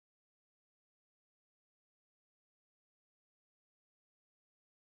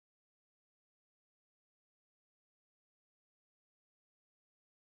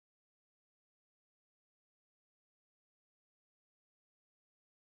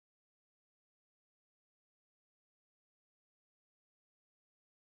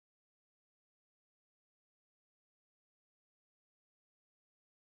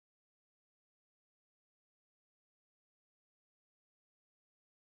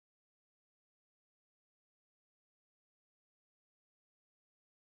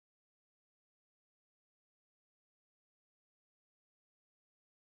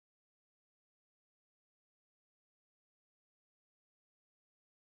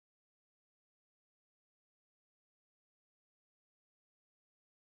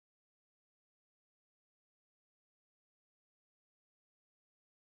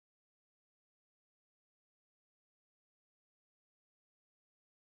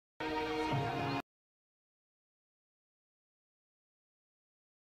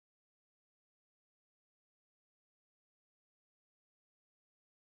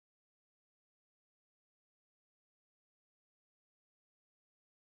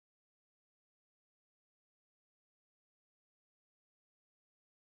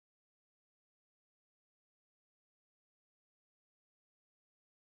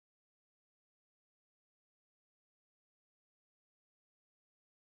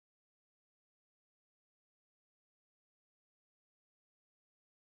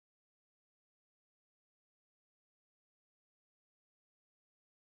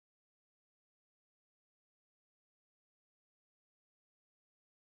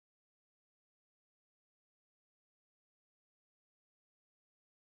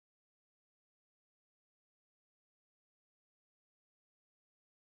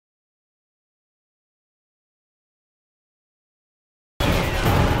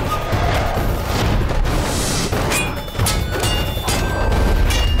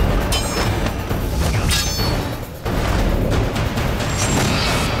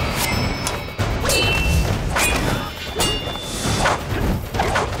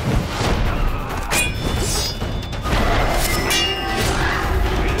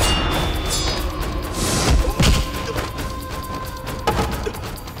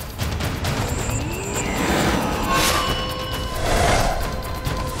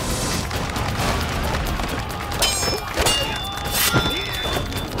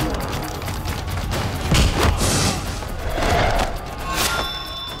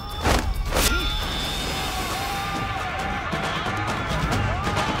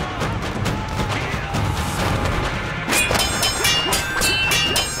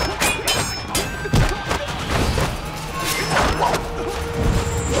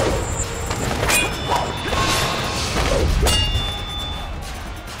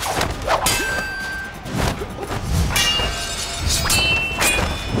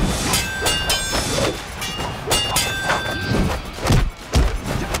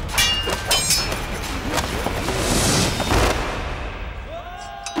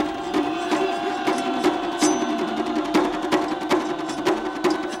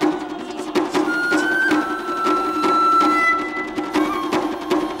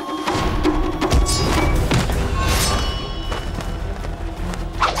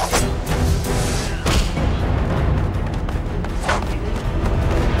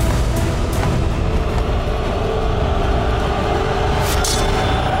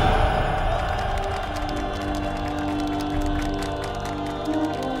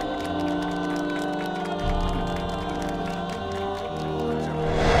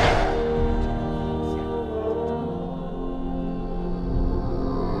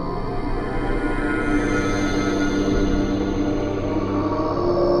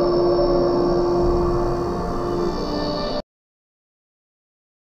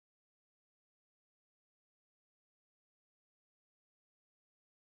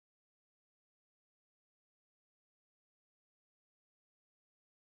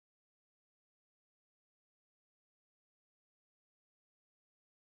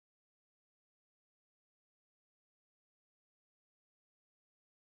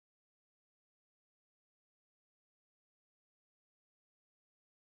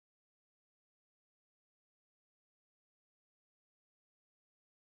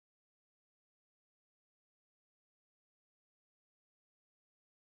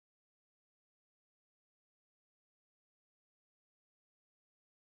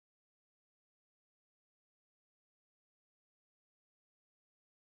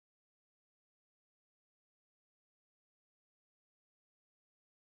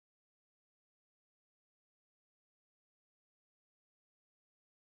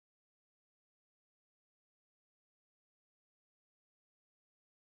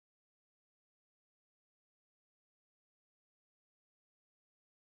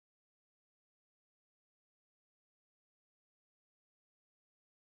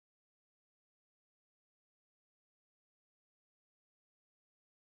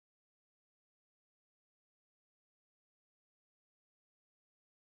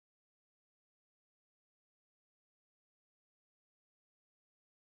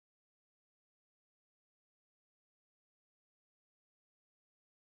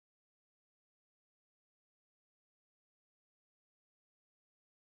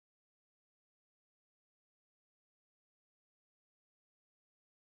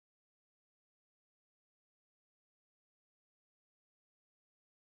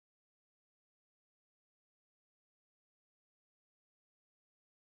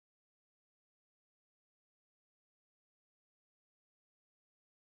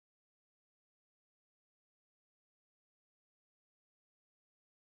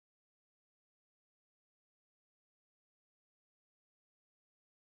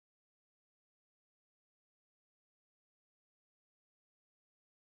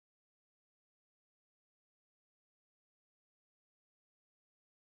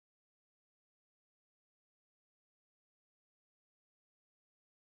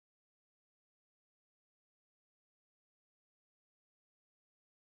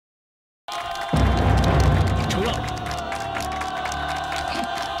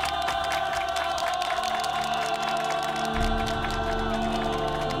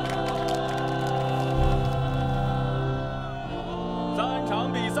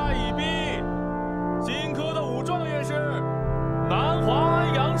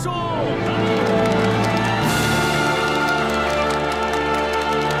树。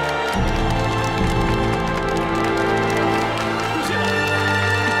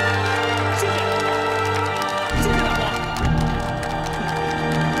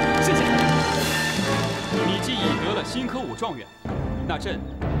新科武状元，那朕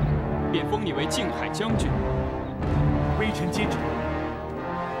便封你为靖海将军。微臣接旨。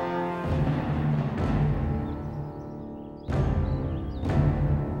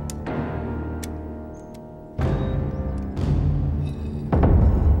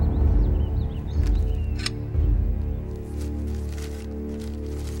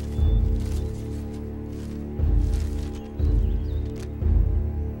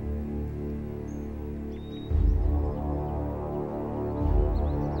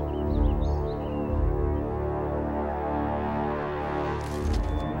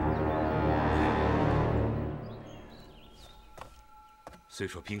虽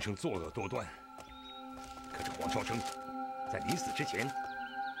说平生作恶多端，可这黄绍生在临死之前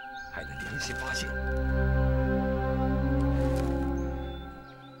还能良心发现。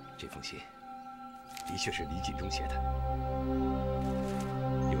这封信的确是李锦中写的。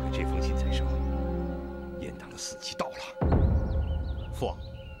有了这封信在手，阉党的死期到了。父王，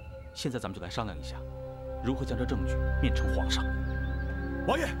现在咱们就来商量一下，如何将这证据面呈皇上。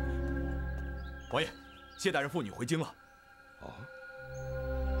王爷，王爷，谢大人父女回京了。哦。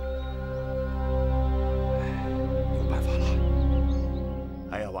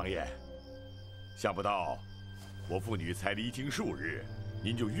 哎呀，王爷，想不到我父女才离京数日，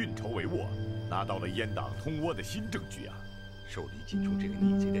您就运筹帷幄，拿到了阉党通倭的新证据啊！受李锦中这个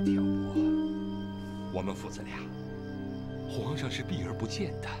逆贼的挑拨，我们父子俩，皇上是避而不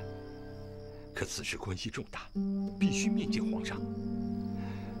见的。可此事关系重大，必须面见皇上。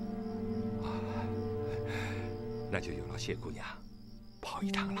啊，那就有劳谢姑娘跑一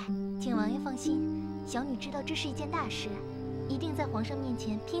趟了。请王爷放心，小女知道这是一件大事。 一定在皇上面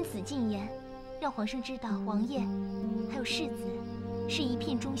前拼死禁言，让皇上知道王爷还有世子是一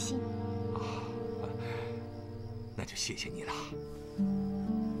片忠心。那就谢谢你了。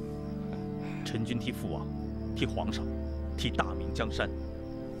臣君替父王、替皇上、替大明江山，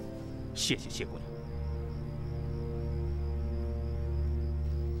谢谢谢姑娘。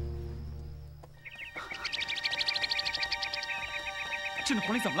朕的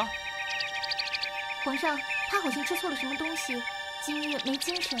皇帝怎么了？皇上。 他好像吃错了什么东西，今日没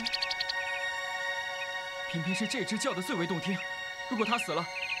精神。偏偏是这只叫的最为动听。如果他死了，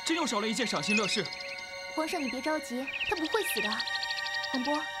朕又少了一件赏心乐事。皇上，你别着急，他不会死的。广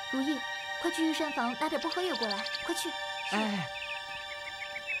波、如意，快去御膳房拿点薄荷叶过来，快去。哎。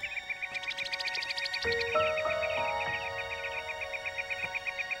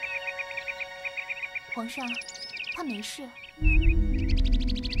皇上，他没事。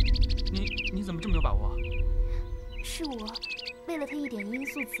你怎么这么有把握？ 是我喂了他一点罂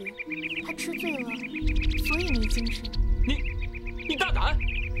粟籽，他吃醉了，所以没精神。你大胆！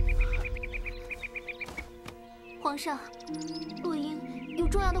皇上，洛英有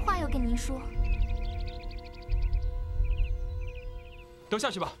重要的话要跟您说。都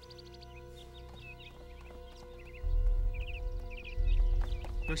下去吧。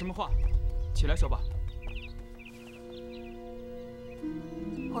有什么话，起来说吧。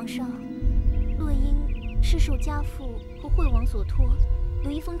皇上，洛英。 是受家父和惠王所托，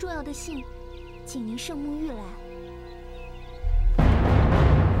有一封重要的信，请您圣沐浴来。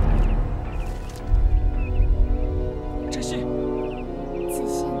这信，此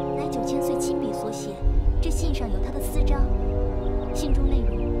信乃9000岁亲笔所写，这信上有他的私章，信中内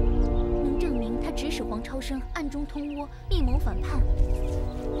容能证明他指使黄超生暗中通倭，密谋反叛。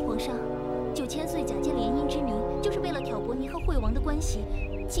皇上，9000岁假借联姻之名，就是为了挑拨您和惠王的关系，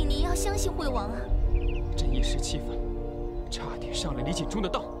请您要相信惠王啊！ 朕一时气愤，差点上了李锦中的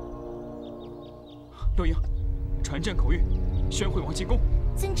当。洛英，传朕口谕，宣惠王进宫。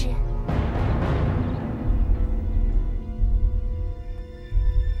遵旨。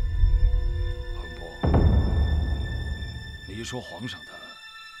恒伯，你说皇上他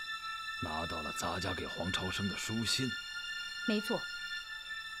拿到了咱家给黄超生的书信？没错。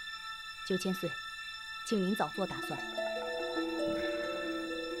9000岁，请您早做打算。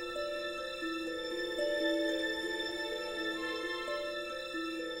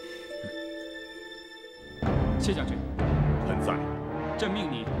 谢将军，臣在。朕命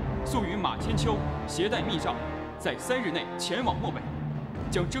你速与马千秋携带密诏，在3日内前往漠北，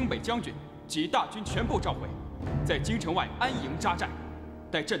将征北将军及大军全部召回，在京城外安营扎寨，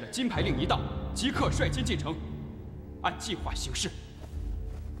待朕的金牌令一到，即刻率军进城，按计划行事。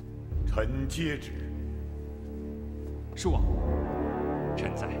臣接旨。叔王，朕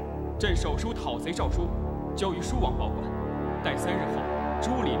在。朕手书讨贼诏书，交于书王保管。待3日后，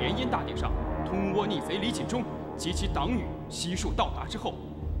朱里联姻大典上，通倭逆贼李锦忠及其党羽悉数到达之后，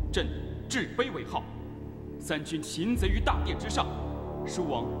朕置碑为号，3军擒贼于大殿之上。书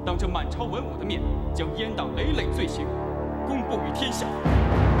王当着满朝文武的面，将阉党累累罪行公布于天下。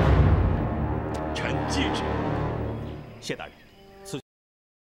臣接旨。谢大人，此。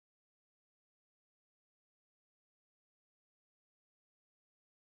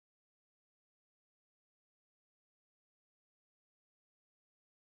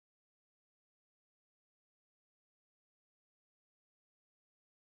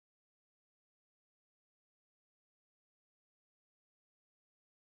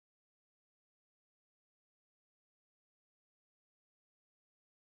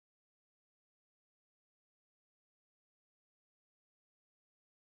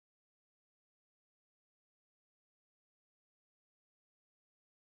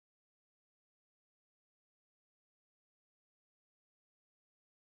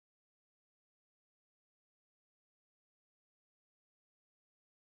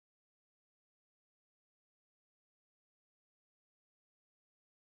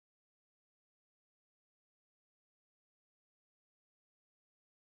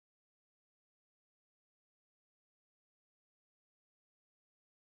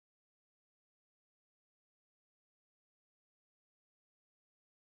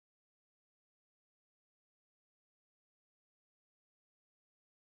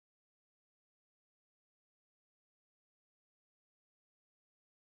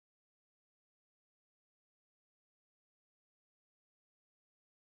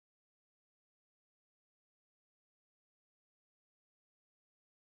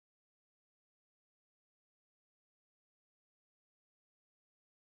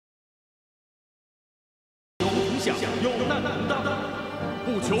有难同当，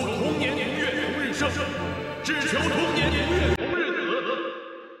不求同年同月同日生，只求同年同月同日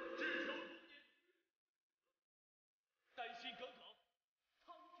死。丹心耿耿，苍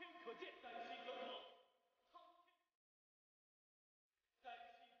天可见；丹心耿耿，苍天。丹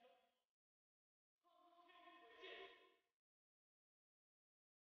心耿耿，苍天可见。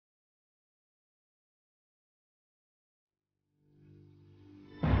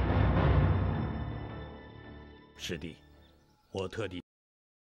师弟，我特地。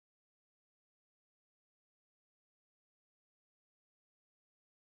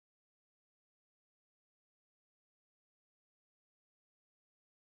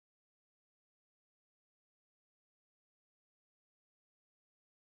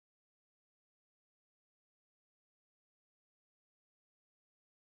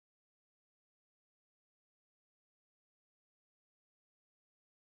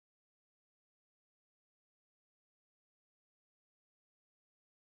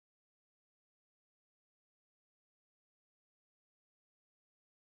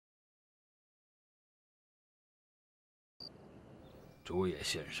主野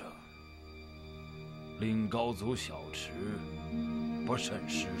先生，令高祖小池不慎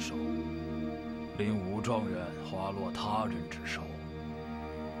失手，令武状元滑落他人之手，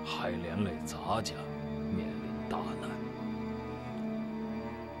还连累杂家面临大难。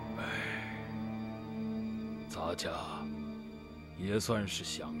杂家也算是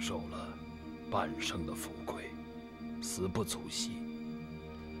享受了半生的富贵，死不足惜。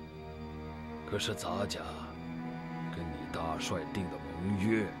可是杂家跟你大帅定的盟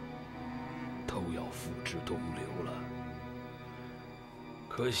约，都要付之东流了。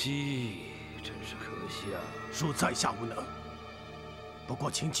可惜，真是可惜啊！恕在下无能。不过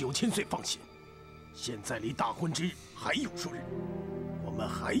请9000岁放心，现在离大婚之日还有数日，我们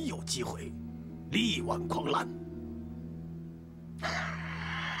还有机会力挽狂澜。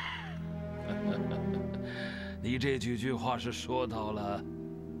你这几句话是说到了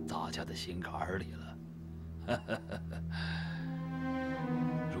杂家的心坎里了。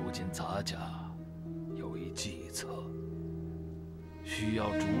如今杂家有一计策，需要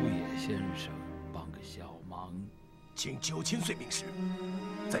竹野先生帮个小忙，请9000岁明示，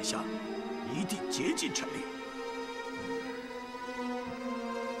在下一定竭尽全力。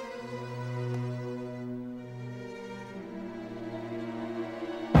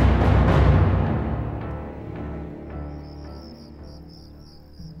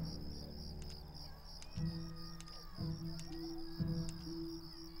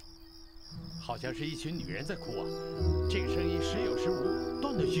好像是一群女人在哭啊，这个声音时有时无，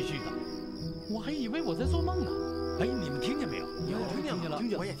断断续续的，我还以为我在做梦呢。哎，你们听见没有？听见了，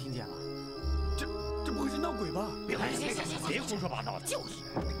我也听见了。这不会是闹鬼吧？别胡说八道了。就是。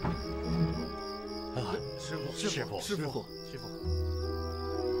啊，师傅。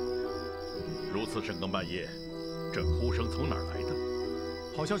此深更半夜，这哭声从哪儿来的？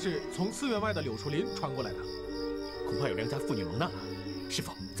好像是从寺院外的柳树林传过来的。恐怕有良家妇女蒙难了。师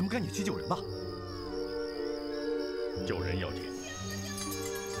傅，咱们赶紧去救人吧。救人要紧。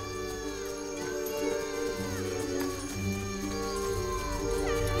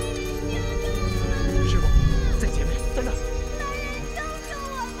师傅，在前面，在那儿。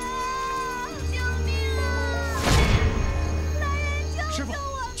 师傅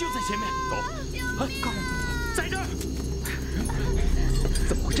就在前面，走！啊，高人在这儿！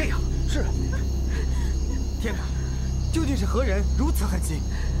怎么会这样？是，天哪，究竟是何人如此狠心？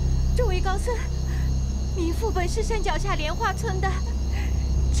这位高僧，民妇本是山脚下莲花村的，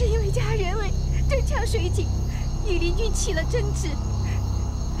只因为家人为争抢水井，与邻居起了争执，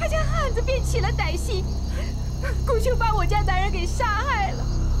他家汉子便起了歹心，故就把我家男人给杀害了，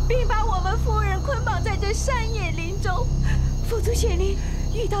并把我们夫人捆绑在这山野林中。 佛祖显灵，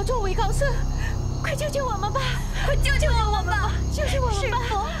遇到众位高僧，快救救我们吧！快救救我们吧！救救我们吧！师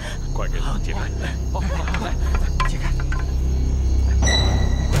傅，快给他们解开！好，来，解开！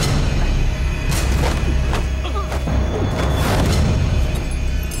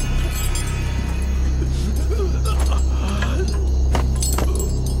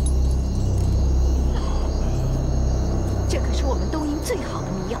这可是我们东瀛最好的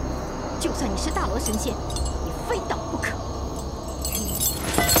迷药，就算你是大罗神仙，你非到不可。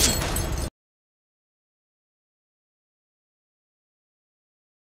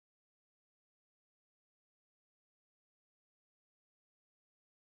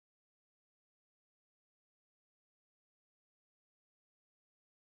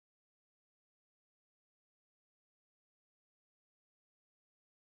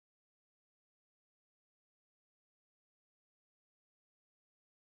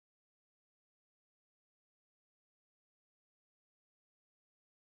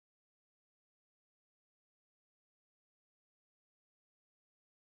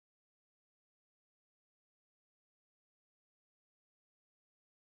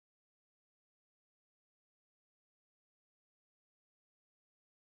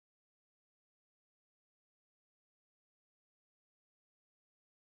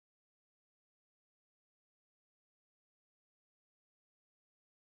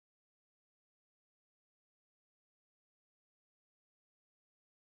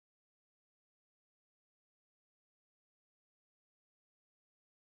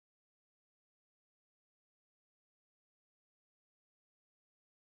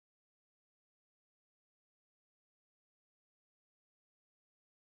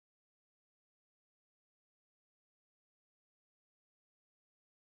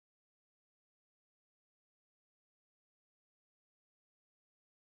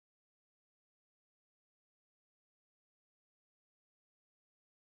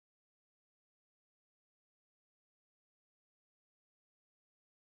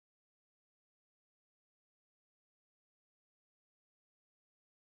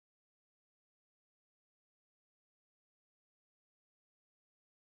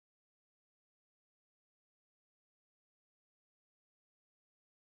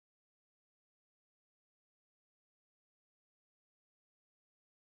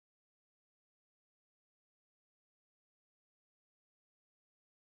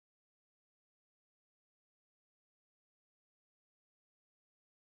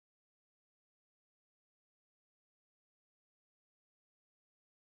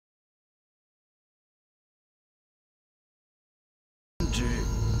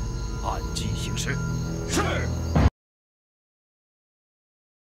 按计行事。是。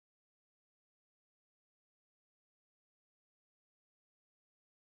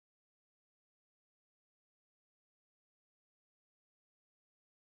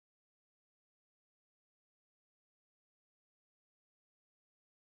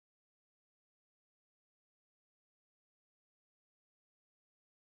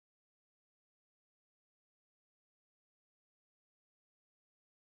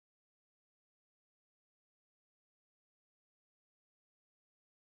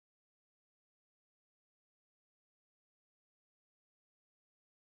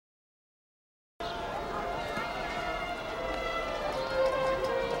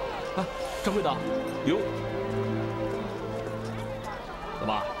掌柜的，哟，怎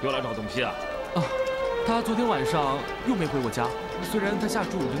么又来找东西啊？啊，他昨天晚上又没回我家。虽然他下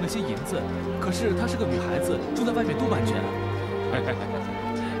注赢了些银子，可是她是个女孩子，住在外面多不安全啊。嘿嘿嘿，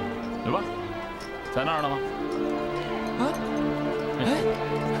对吧？在那儿呢吗？啊？哎，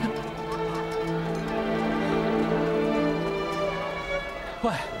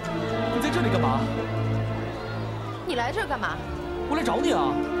喂，你在这里干嘛？你来这儿干嘛？我来找你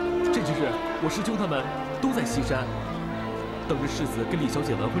啊。这这几日我师兄他们都在西山，等着世子跟李小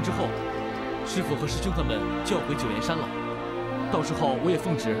姐完婚之后，师傅和师兄他们就要回九岩山了。到时候我也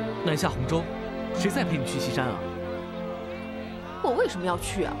奉旨南下洪州，谁再陪你去西山啊？我为什么要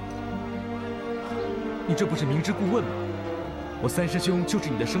去啊？你这不是明知故问吗？我三师兄就是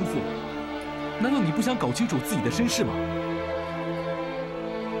你的生父，难道你不想搞清楚自己的身世吗？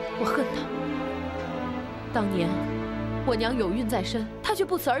我恨他。当年我娘有孕在身，他却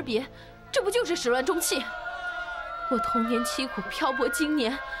不辞而别，这不就是始乱终弃？我童年凄苦漂泊经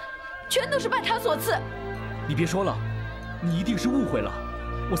年，全都是拜他所赐。你别说了，你一定是误会了，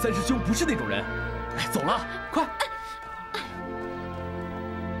我三师兄不是那种人。哎，走了，快！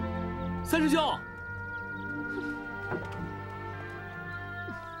三师兄。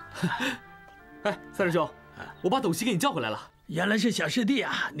哎，三师兄，我把斗西给你叫回来了。原来是小师弟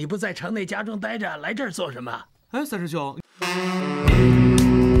啊！你不在城内家中待着，来这儿做什么？哎，三师兄。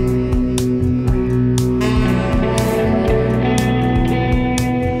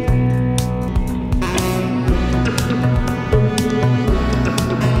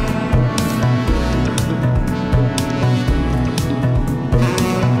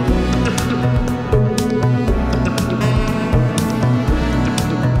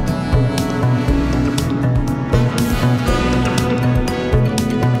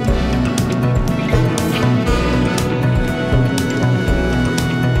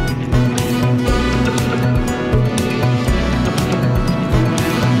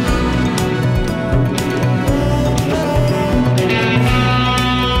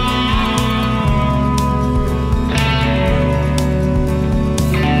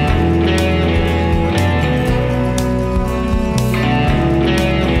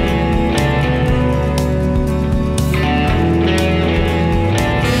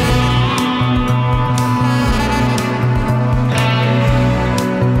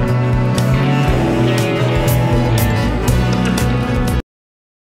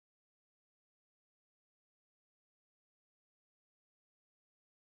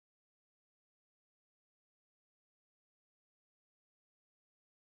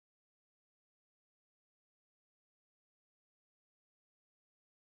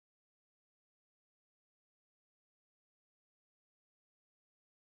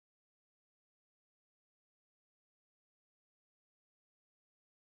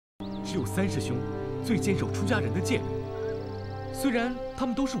只有三师兄最坚守出家人的戒律。虽然他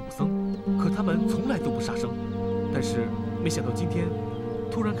们都是武僧，可他们从来都不杀生。但是没想到今天，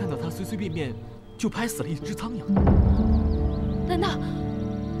突然看到他随随便便就拍死了一只苍蝇。难道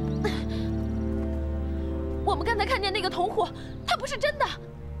我们刚才看见那个同伙，他不是真的？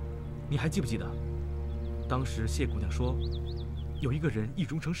你还记不记得，当时谢姑娘说，有一个人易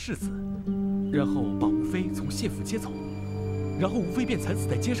容成世子，然后把吴妃从谢府接走，然后吴妃便惨死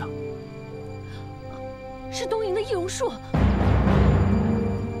在街上。是东瀛的易容术。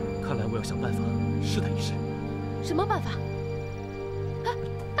看来我要想办法试他一试。什么办法？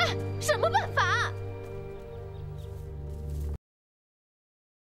什么办法？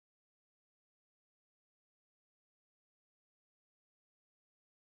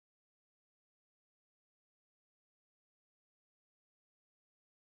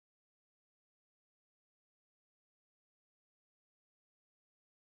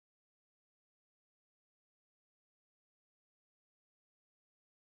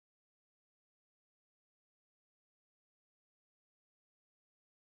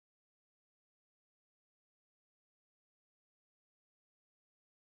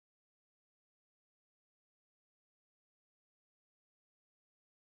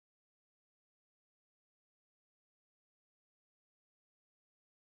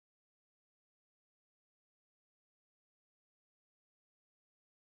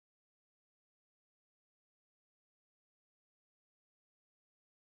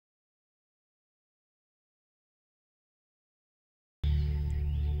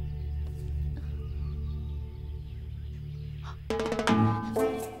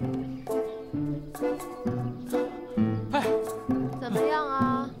哎，怎么样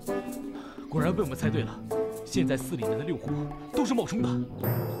啊？果然被我们猜对了，现在寺里面的6虎都是冒充的。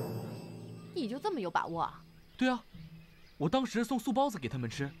你就这么有把握啊？对啊，我当时送素包子给他们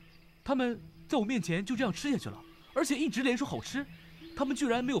吃，他们在我面前就这样吃下去了，而且一直连说好吃，他们居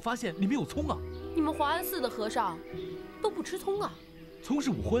然没有发现里面有葱啊！你们华安寺的和尚都不吃葱啊？葱是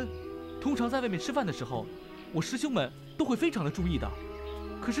武荤，通常在外面吃饭的时候，我师兄们都会非常的注意的。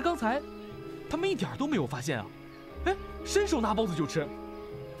可是刚才，他们一点都没有发现啊！哎，伸手拿包子就吃，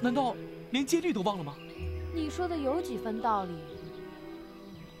难道连戒律都忘了吗？你说的有几分道理，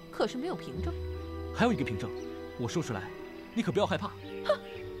可是没有凭证。还有一个凭证，我说出来，你可不要害怕。哼，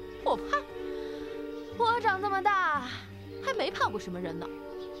我怕？我长这么大，还没怕过什么人呢。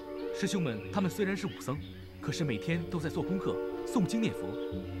师兄们，他们虽然是武僧，可是每天都在做功课、诵经念佛，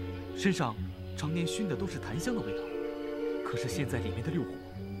身上常年熏的都是檀香的味道。可是现在里面的六虎，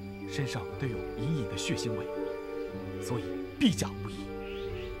身上都有隐隐的血腥味，所以必甲不疑。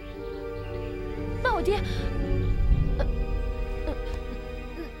那我爹，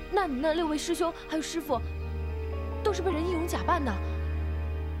那你那6位师兄还有师傅，都是被人易容假扮的。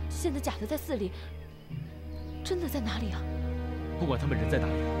现在假的在寺里，真的在哪里啊？不管他们人在哪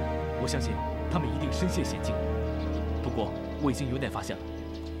里，我相信他们一定身陷险境。不过我已经有点发现了，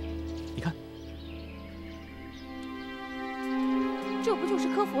你看，这不就是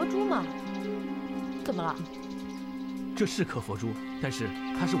颗佛珠吗？怎么了？这是颗佛珠，但是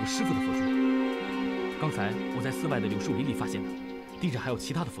它是我师父的佛珠。刚才我在寺外的柳树林里发现的，地上还有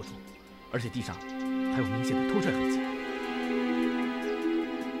其他的佛珠，而且地上还有明显的拖拽痕迹。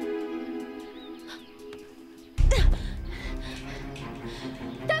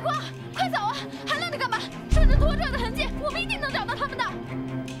大哥，快走啊！还愣着干嘛？顺着拖拽的痕迹，我们一定能找到他们的。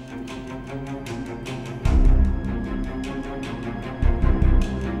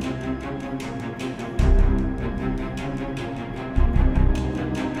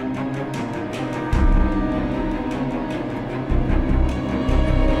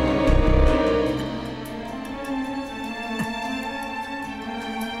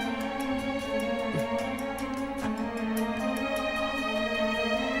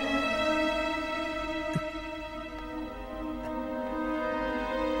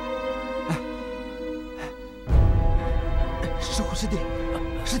师弟，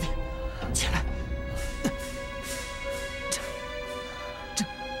师弟，起来！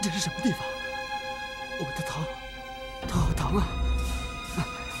这是什么地方？我的头好疼啊！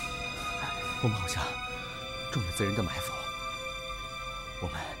我们好像中了贼人的埋伏，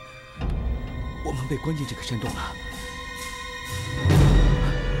我们被关进这个山洞了。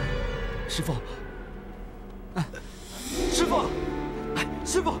师父，师父，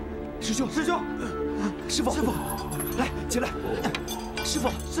师父，师兄，师兄，师父，师父。来，起来！师傅，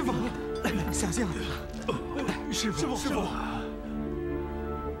师傅，小心啊！师傅，师傅，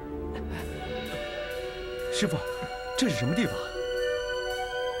师傅，这是什么地方？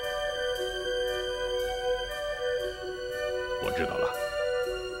我知道了，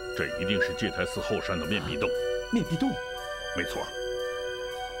这一定是戒台寺后山的面壁洞。面壁洞？没错。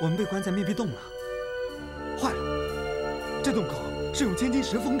我们被关在面壁洞了。坏了，这洞口是用千金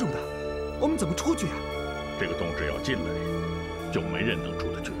石封住的，我们怎么出去啊？这个洞只要进来，就没人能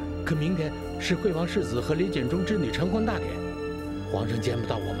出得去。可明天是惠王世子和李简忠之女成婚大典，皇上见不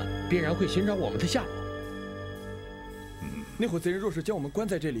到我们，必然会寻找我们的下落。那伙贼人若是将我们关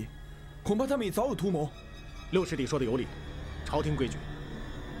在这里，恐怕他们已早有图谋。六师弟说的有理，朝廷规矩，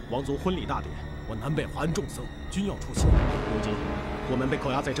王族婚礼大典，我南北华安众僧均要出席。如今我们被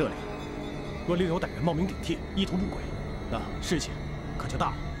扣押在这里，若另有歹人冒名顶替，意图不轨，那事情可就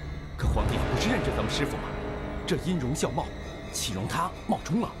大了。可皇帝不是认着咱们师傅吗？这音容笑貌，岂容他冒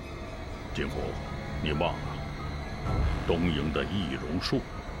充了？金福，你忘了东营的易容术？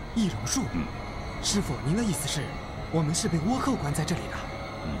易容术？师傅，您的意思是，我们是被倭寇关在这里的？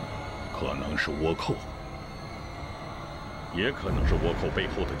可能是倭寇，也可能是倭寇背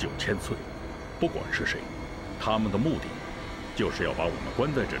后的9000岁。不管是谁，他们的目的就是要把我们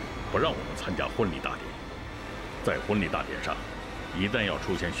关在这里，不让我们参加婚礼大典。在婚礼大典上，一旦要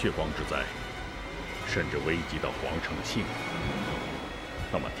出现血光之灾，甚至危及到皇上的性命，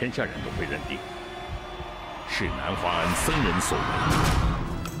那么天下人都会认定是南华庵僧人所为。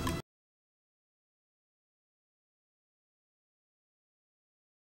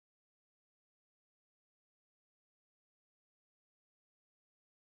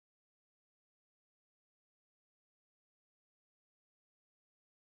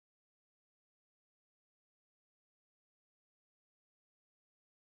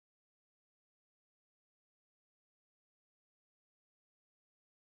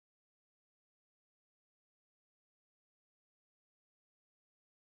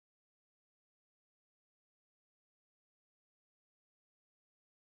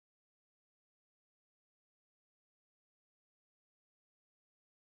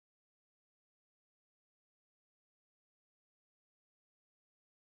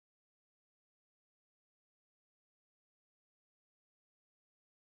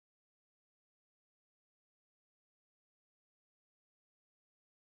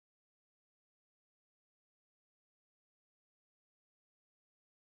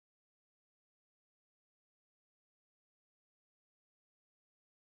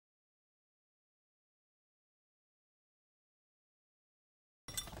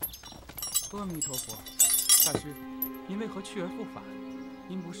阿弥陀佛，大师，您为何去而复返？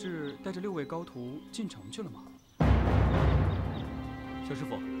您不是带着6位高徒进城去了吗？小师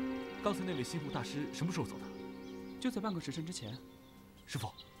傅，刚才那位心腹大师什么时候走的？就在半个时辰之前。师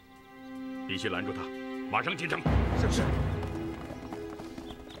傅，必须拦住他，马上进城。是。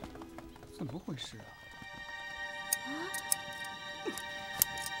怎么回事啊？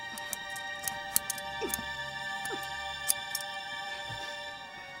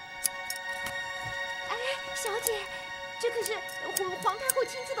小姐，这可是皇太后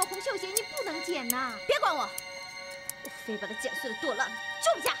亲赐的红绣鞋，你不能剪呐！别管我，我非把它剪碎了剁烂了，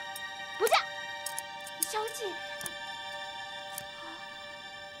就不嫁，不嫁！小姐，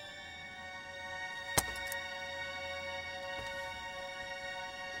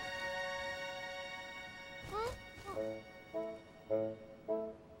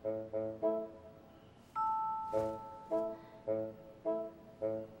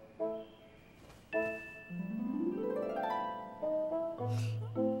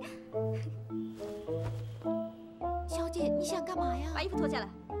小姐，你想干嘛呀？把衣服脱下来。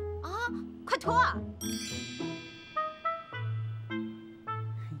啊，快脱啊！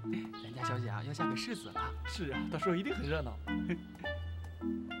咱家小姐啊，要嫁给世子了。是啊，到时候一定很热闹。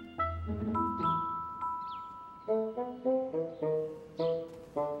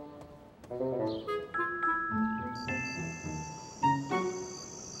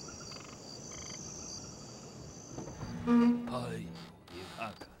哎呦，你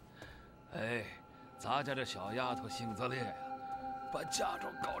看看，哎，咱家这小丫头性子烈呀，把嫁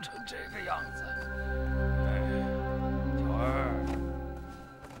妆搞成这个样子。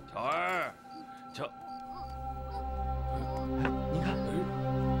哎，巧儿，您看，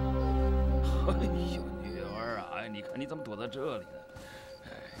哎呦，女儿啊，哎，你看你怎么躲在这里呢？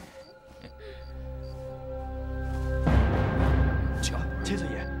千岁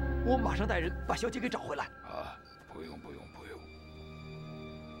爷，我马上带人把小姐给找回来。啊，不用，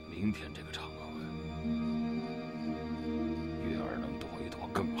明天这个场合，月儿能躲一躲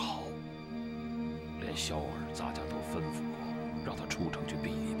更好。连小儿咱家都吩咐过，让他出城去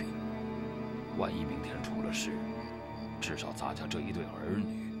避一避。万一明天出了事，至少咱家这一对儿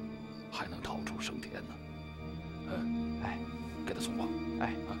女还能逃出升天呢。哎，给他送话。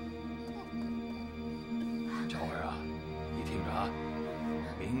哎，巧儿啊，你听着啊，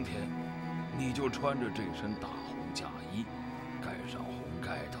明天你就穿着这身大红嫁衣，盖上红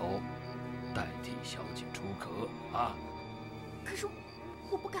盖头，代替小姐出阁啊。可是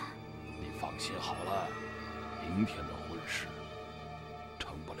我不敢。你放心好了，明天的婚事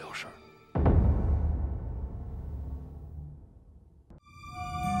成不了事儿。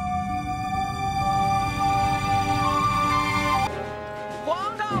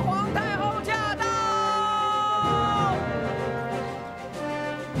皇太后驾到！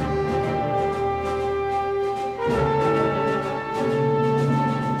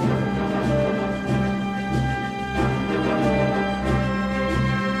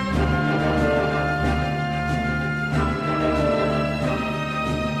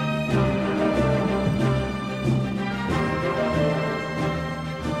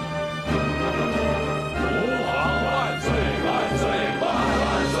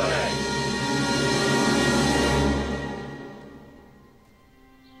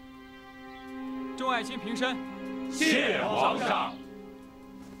爱卿平身，谢皇上。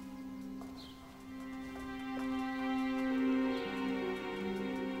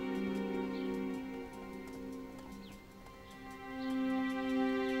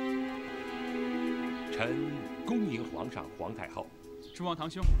臣恭迎皇上、皇太后。诸王堂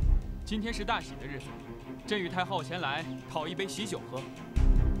兄，今天是大喜的日子，朕与太后前来讨一杯喜酒喝。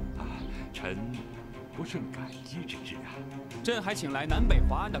啊，臣不胜感激之至啊！朕还请来南北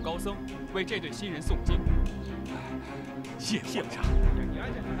华安的高僧为这对新人诵经。谢皇上。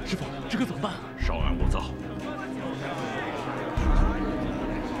师傅，这可怎么办？稍安勿躁。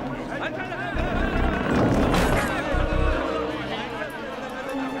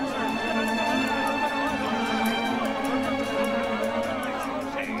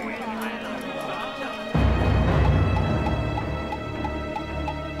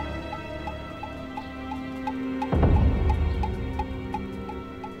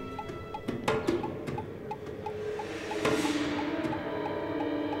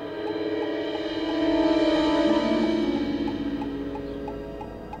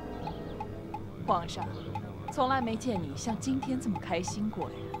皇上，从来没见你像今天这么开心过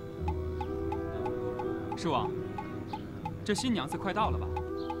呀。狮王，这新娘子快到了吧？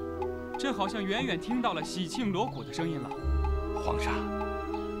朕好像远远听到了喜庆锣鼓的声音了。皇上，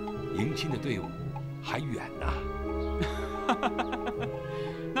迎亲的队伍还远呢。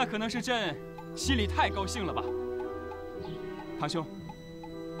那可能是朕心里太高兴了吧。堂兄，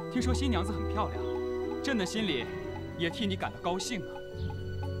听说新娘子很漂亮，朕的心里也替你感到高兴啊。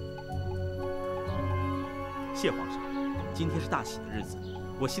谢皇上，今天是大喜的日子，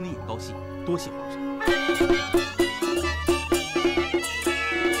我心里也高兴，多谢皇上。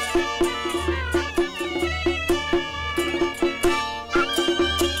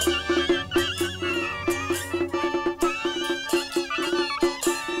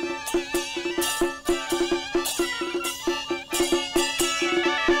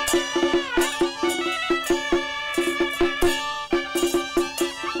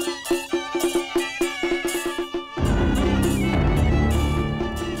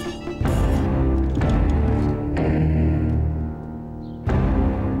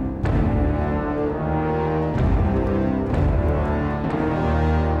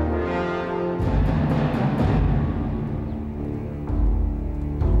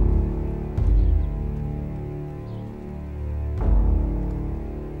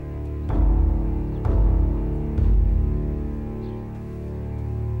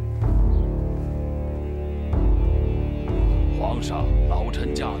皇上，老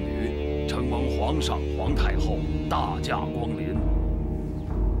臣嫁女，承蒙皇上、皇太后大驾光临。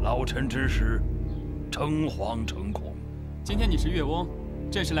老臣之时，诚惶诚恐。今天你是岳翁，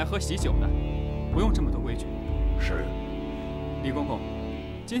朕是来喝喜酒的，不用这么多规矩。是。李公公，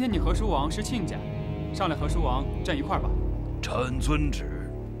今天你和叔王是亲家，上来和叔王站一块儿吧。臣遵旨。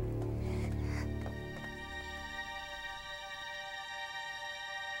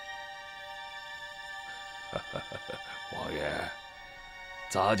王爷，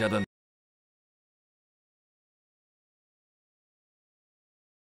咱家的。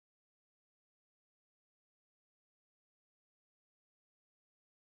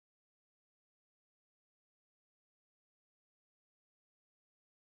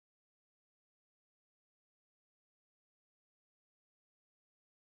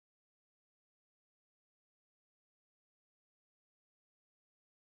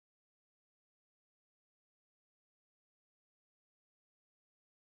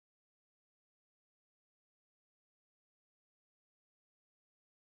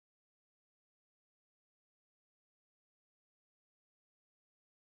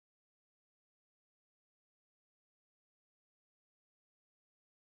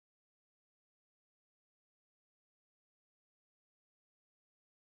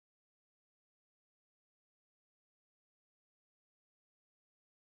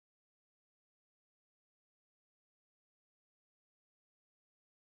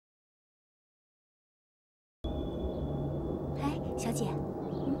小姐，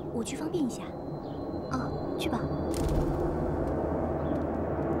我去方便一下。哦，去吧。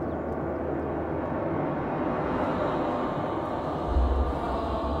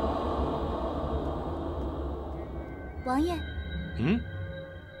王爷。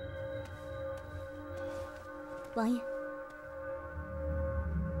王爷。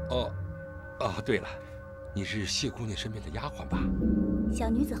对了，你是谢姑娘身边的丫鬟吧？小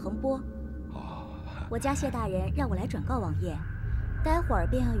女子横波。我家谢大人让我来转告王爷。待会儿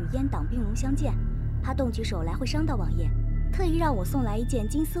便要与阉党兵戎相见，怕动起手来会伤到王爷，特意让我送来一件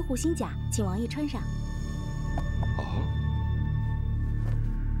金丝护心甲，请王爷穿上。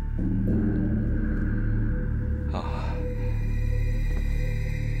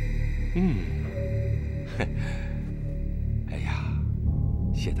哎呀，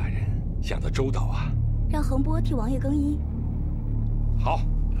谢大人想得周到啊！让横波替王爷更衣。好。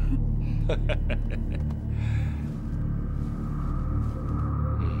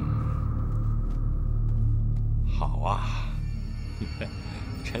好啊，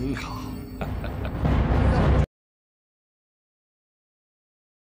真好。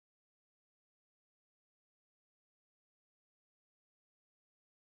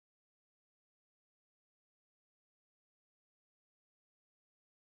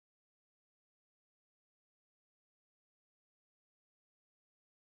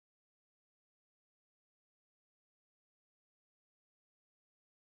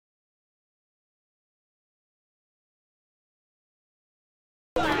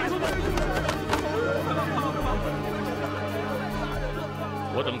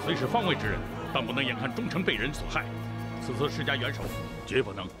我等虽是方位之人，但不能眼看忠臣被人所害。此次施加援手，绝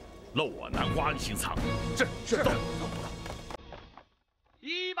不能漏我南花行藏。是。走。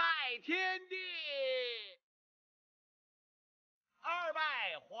一拜天地，二拜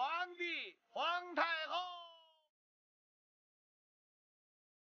皇帝、皇太后，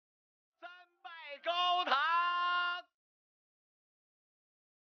三拜高堂。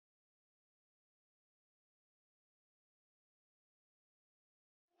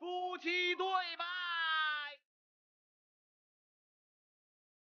旗对拜。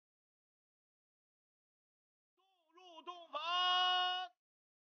速入洞房。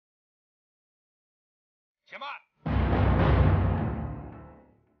且慢，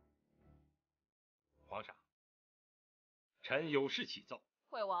皇上，臣有事启奏。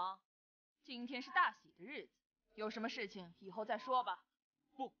惠王，今天是大喜的日子，有什么事情以后再说吧。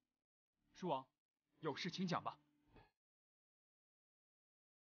不，叔王，有事请讲吧。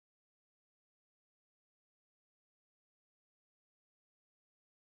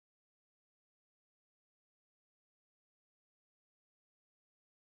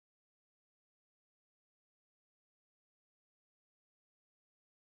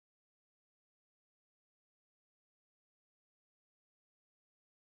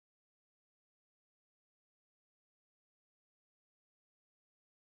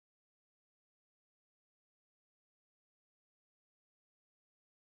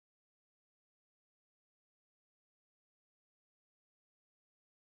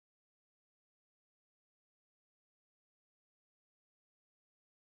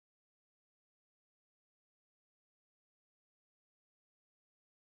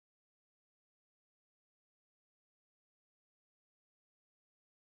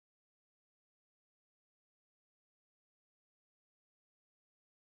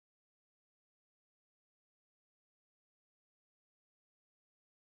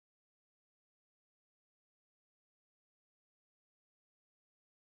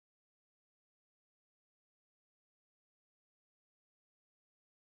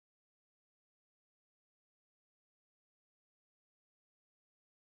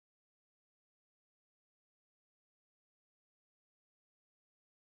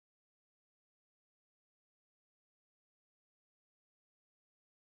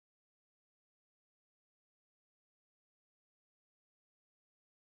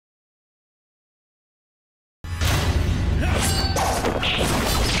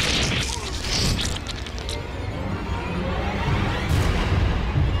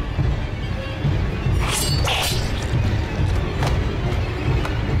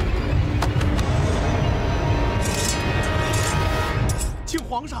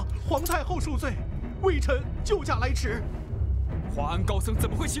皇上，皇太后恕罪，微臣救驾来迟。华安高僧怎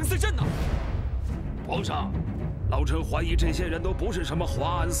么会行刺朕呢？皇上，老臣怀疑这些人都不是什么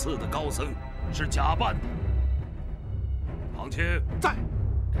华安寺的高僧，是假扮的。庞青在，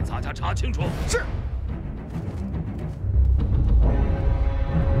给咱家查清楚。是。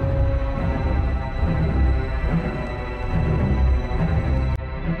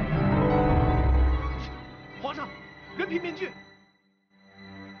皇上，人皮面具。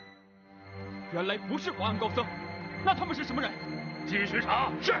原来不是华安高僧，那他们是什么人？继续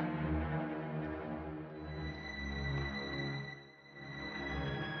查。是。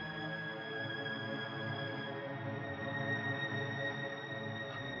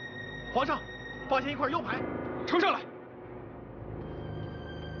皇上，发现一块腰牌，呈上来。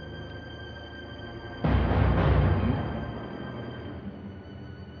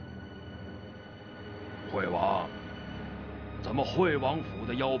惠王，怎么惠王府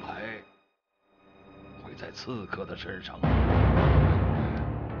的腰牌会在刺客的身上？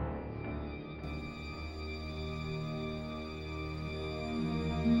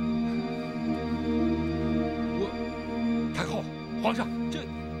太后，皇上，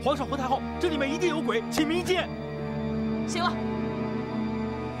皇上和太后，这里面一定有鬼，请明鉴。行了，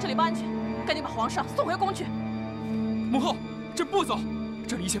这里不安全，赶紧把皇上送回宫去。母后，朕不走，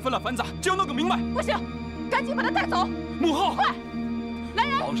这里一切纷乱繁杂，只要弄个明白。不行，赶紧把他带走。母后，快，来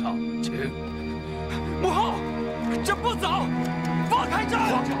人！皇上，请。母后，朕不走，放开朕！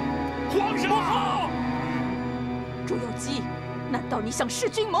皇上，皇上！母后，朱由基，难道你想弑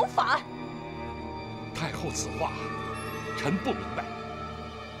君谋反？太后此话，臣不明白。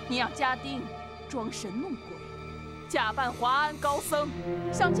你让家丁装神弄鬼，假扮华安高僧，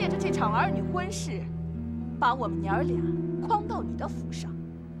想借着这场儿女婚事，把我们娘儿俩诓到你的府上，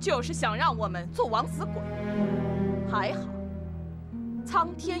就是想让我们做枉死鬼。还好，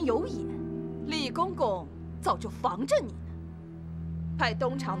苍天有眼，李公公早就防着你呢，派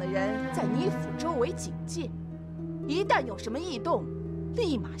东厂的人在你府周围警戒，一旦有什么异动，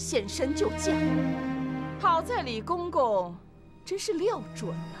立马现身救驾。好在李公公真是料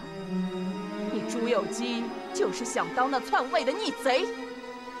准了，你朱由基就是想当那篡位的逆贼。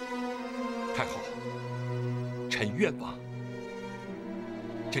太后，臣冤枉。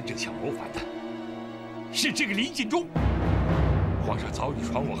真正想谋反的是这个李锦中。皇上早已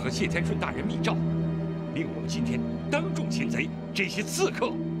传我和谢天顺大人密诏，令我们今天当众擒贼。这些刺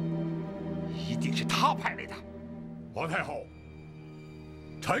客一定是他派来的。皇太后，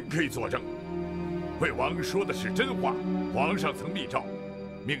臣可以作证，惠王说的是真话。皇上曾密诏，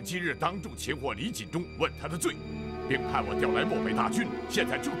命今日当众擒获李锦中，问他的罪，并派我调来漠北大军，现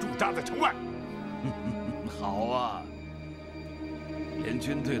在就驻扎在城外。好啊，连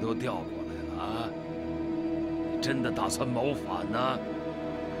军队都调过来了啊！你真的打算谋反呢？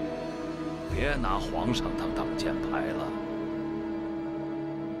别拿皇上当挡箭牌了。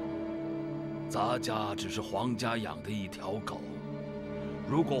咱家只是皇家养的一条狗，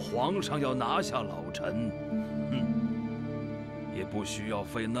如果皇上要拿下老臣，也不需要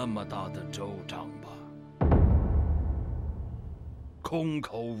费那么大的周章吧？空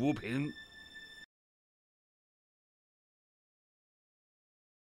口无凭。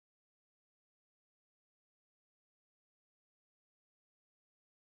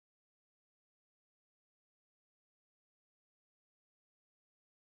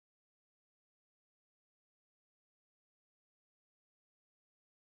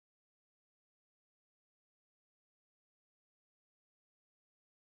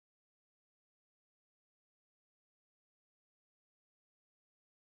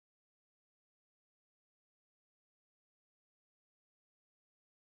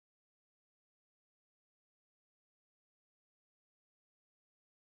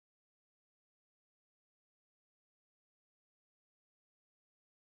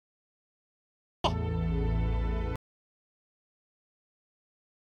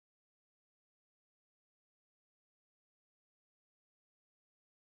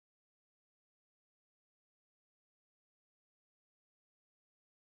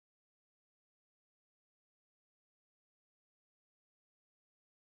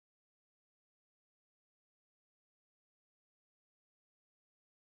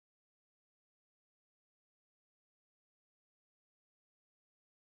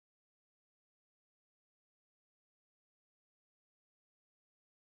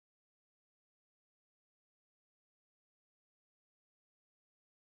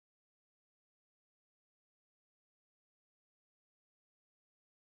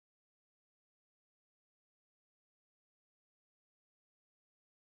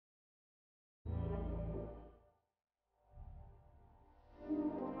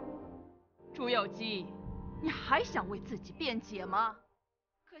朱有基，你还想为自己辩解吗？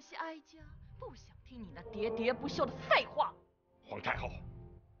可惜哀家不想听你那喋喋不休的废话。皇太后，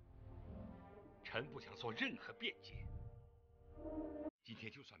臣不想做任何辩解。今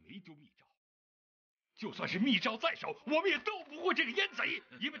天就算没丢密诏，就算是密诏在手，我们也斗不过这个阉贼，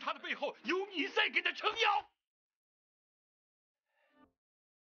因为他的背后有你在给他撑腰。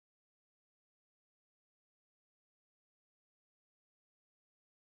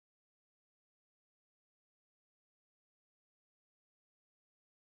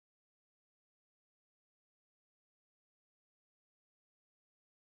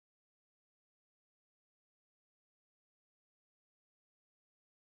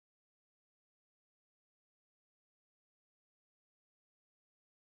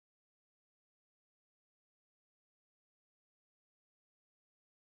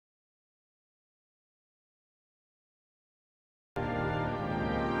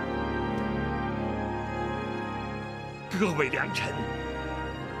各位良臣，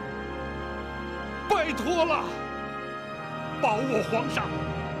拜托了，保我皇上，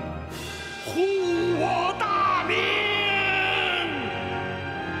护我大明！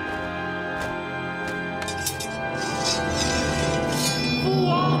父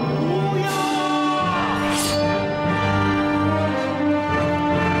王无恙！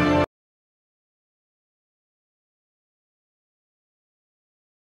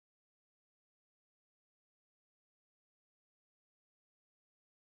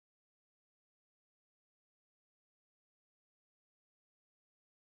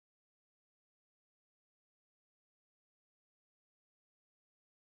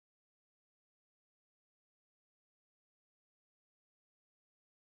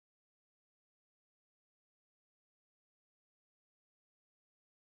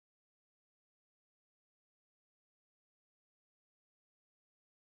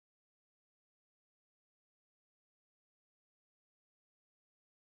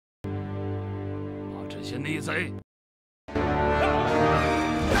这些逆贼！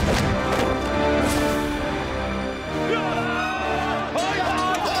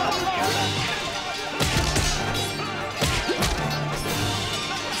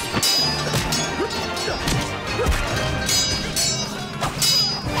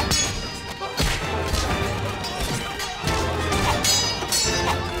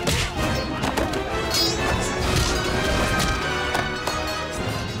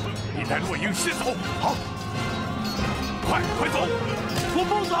你带落英失走，好。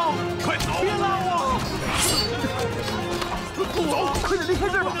快走！别拉我！走，快点离开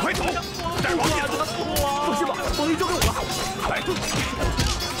这儿吧！快走！带王爷走！放心吧，王爷交给我了。来，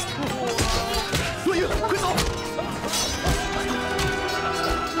段誉，快走！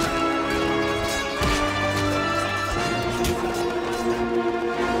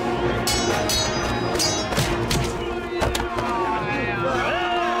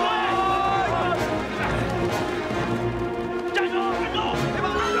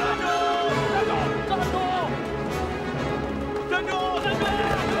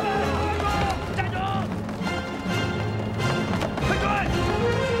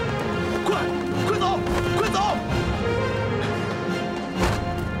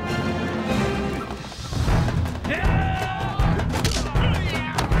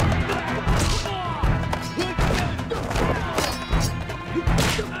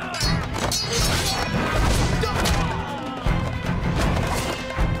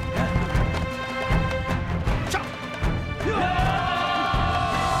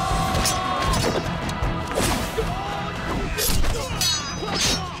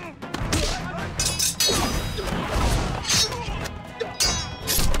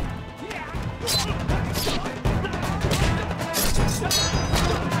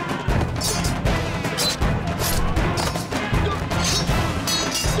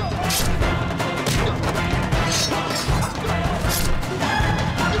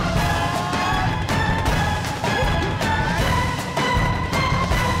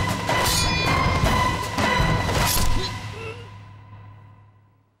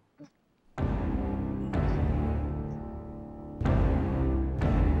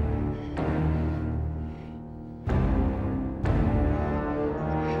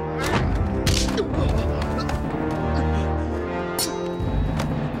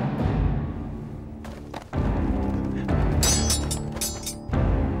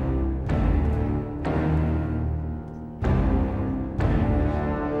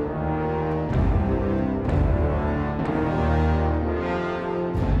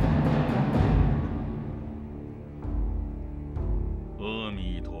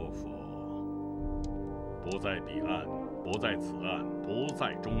不在彼岸，不在此岸，不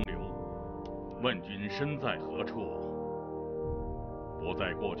在中流。问君身在何处？不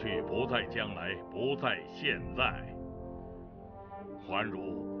在过去，不在将来，不在现在。还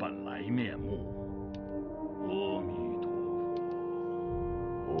如本来面目。阿弥陀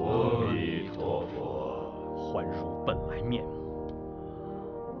佛。阿弥陀佛。还如本来面目。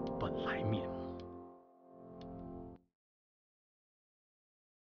本来面目。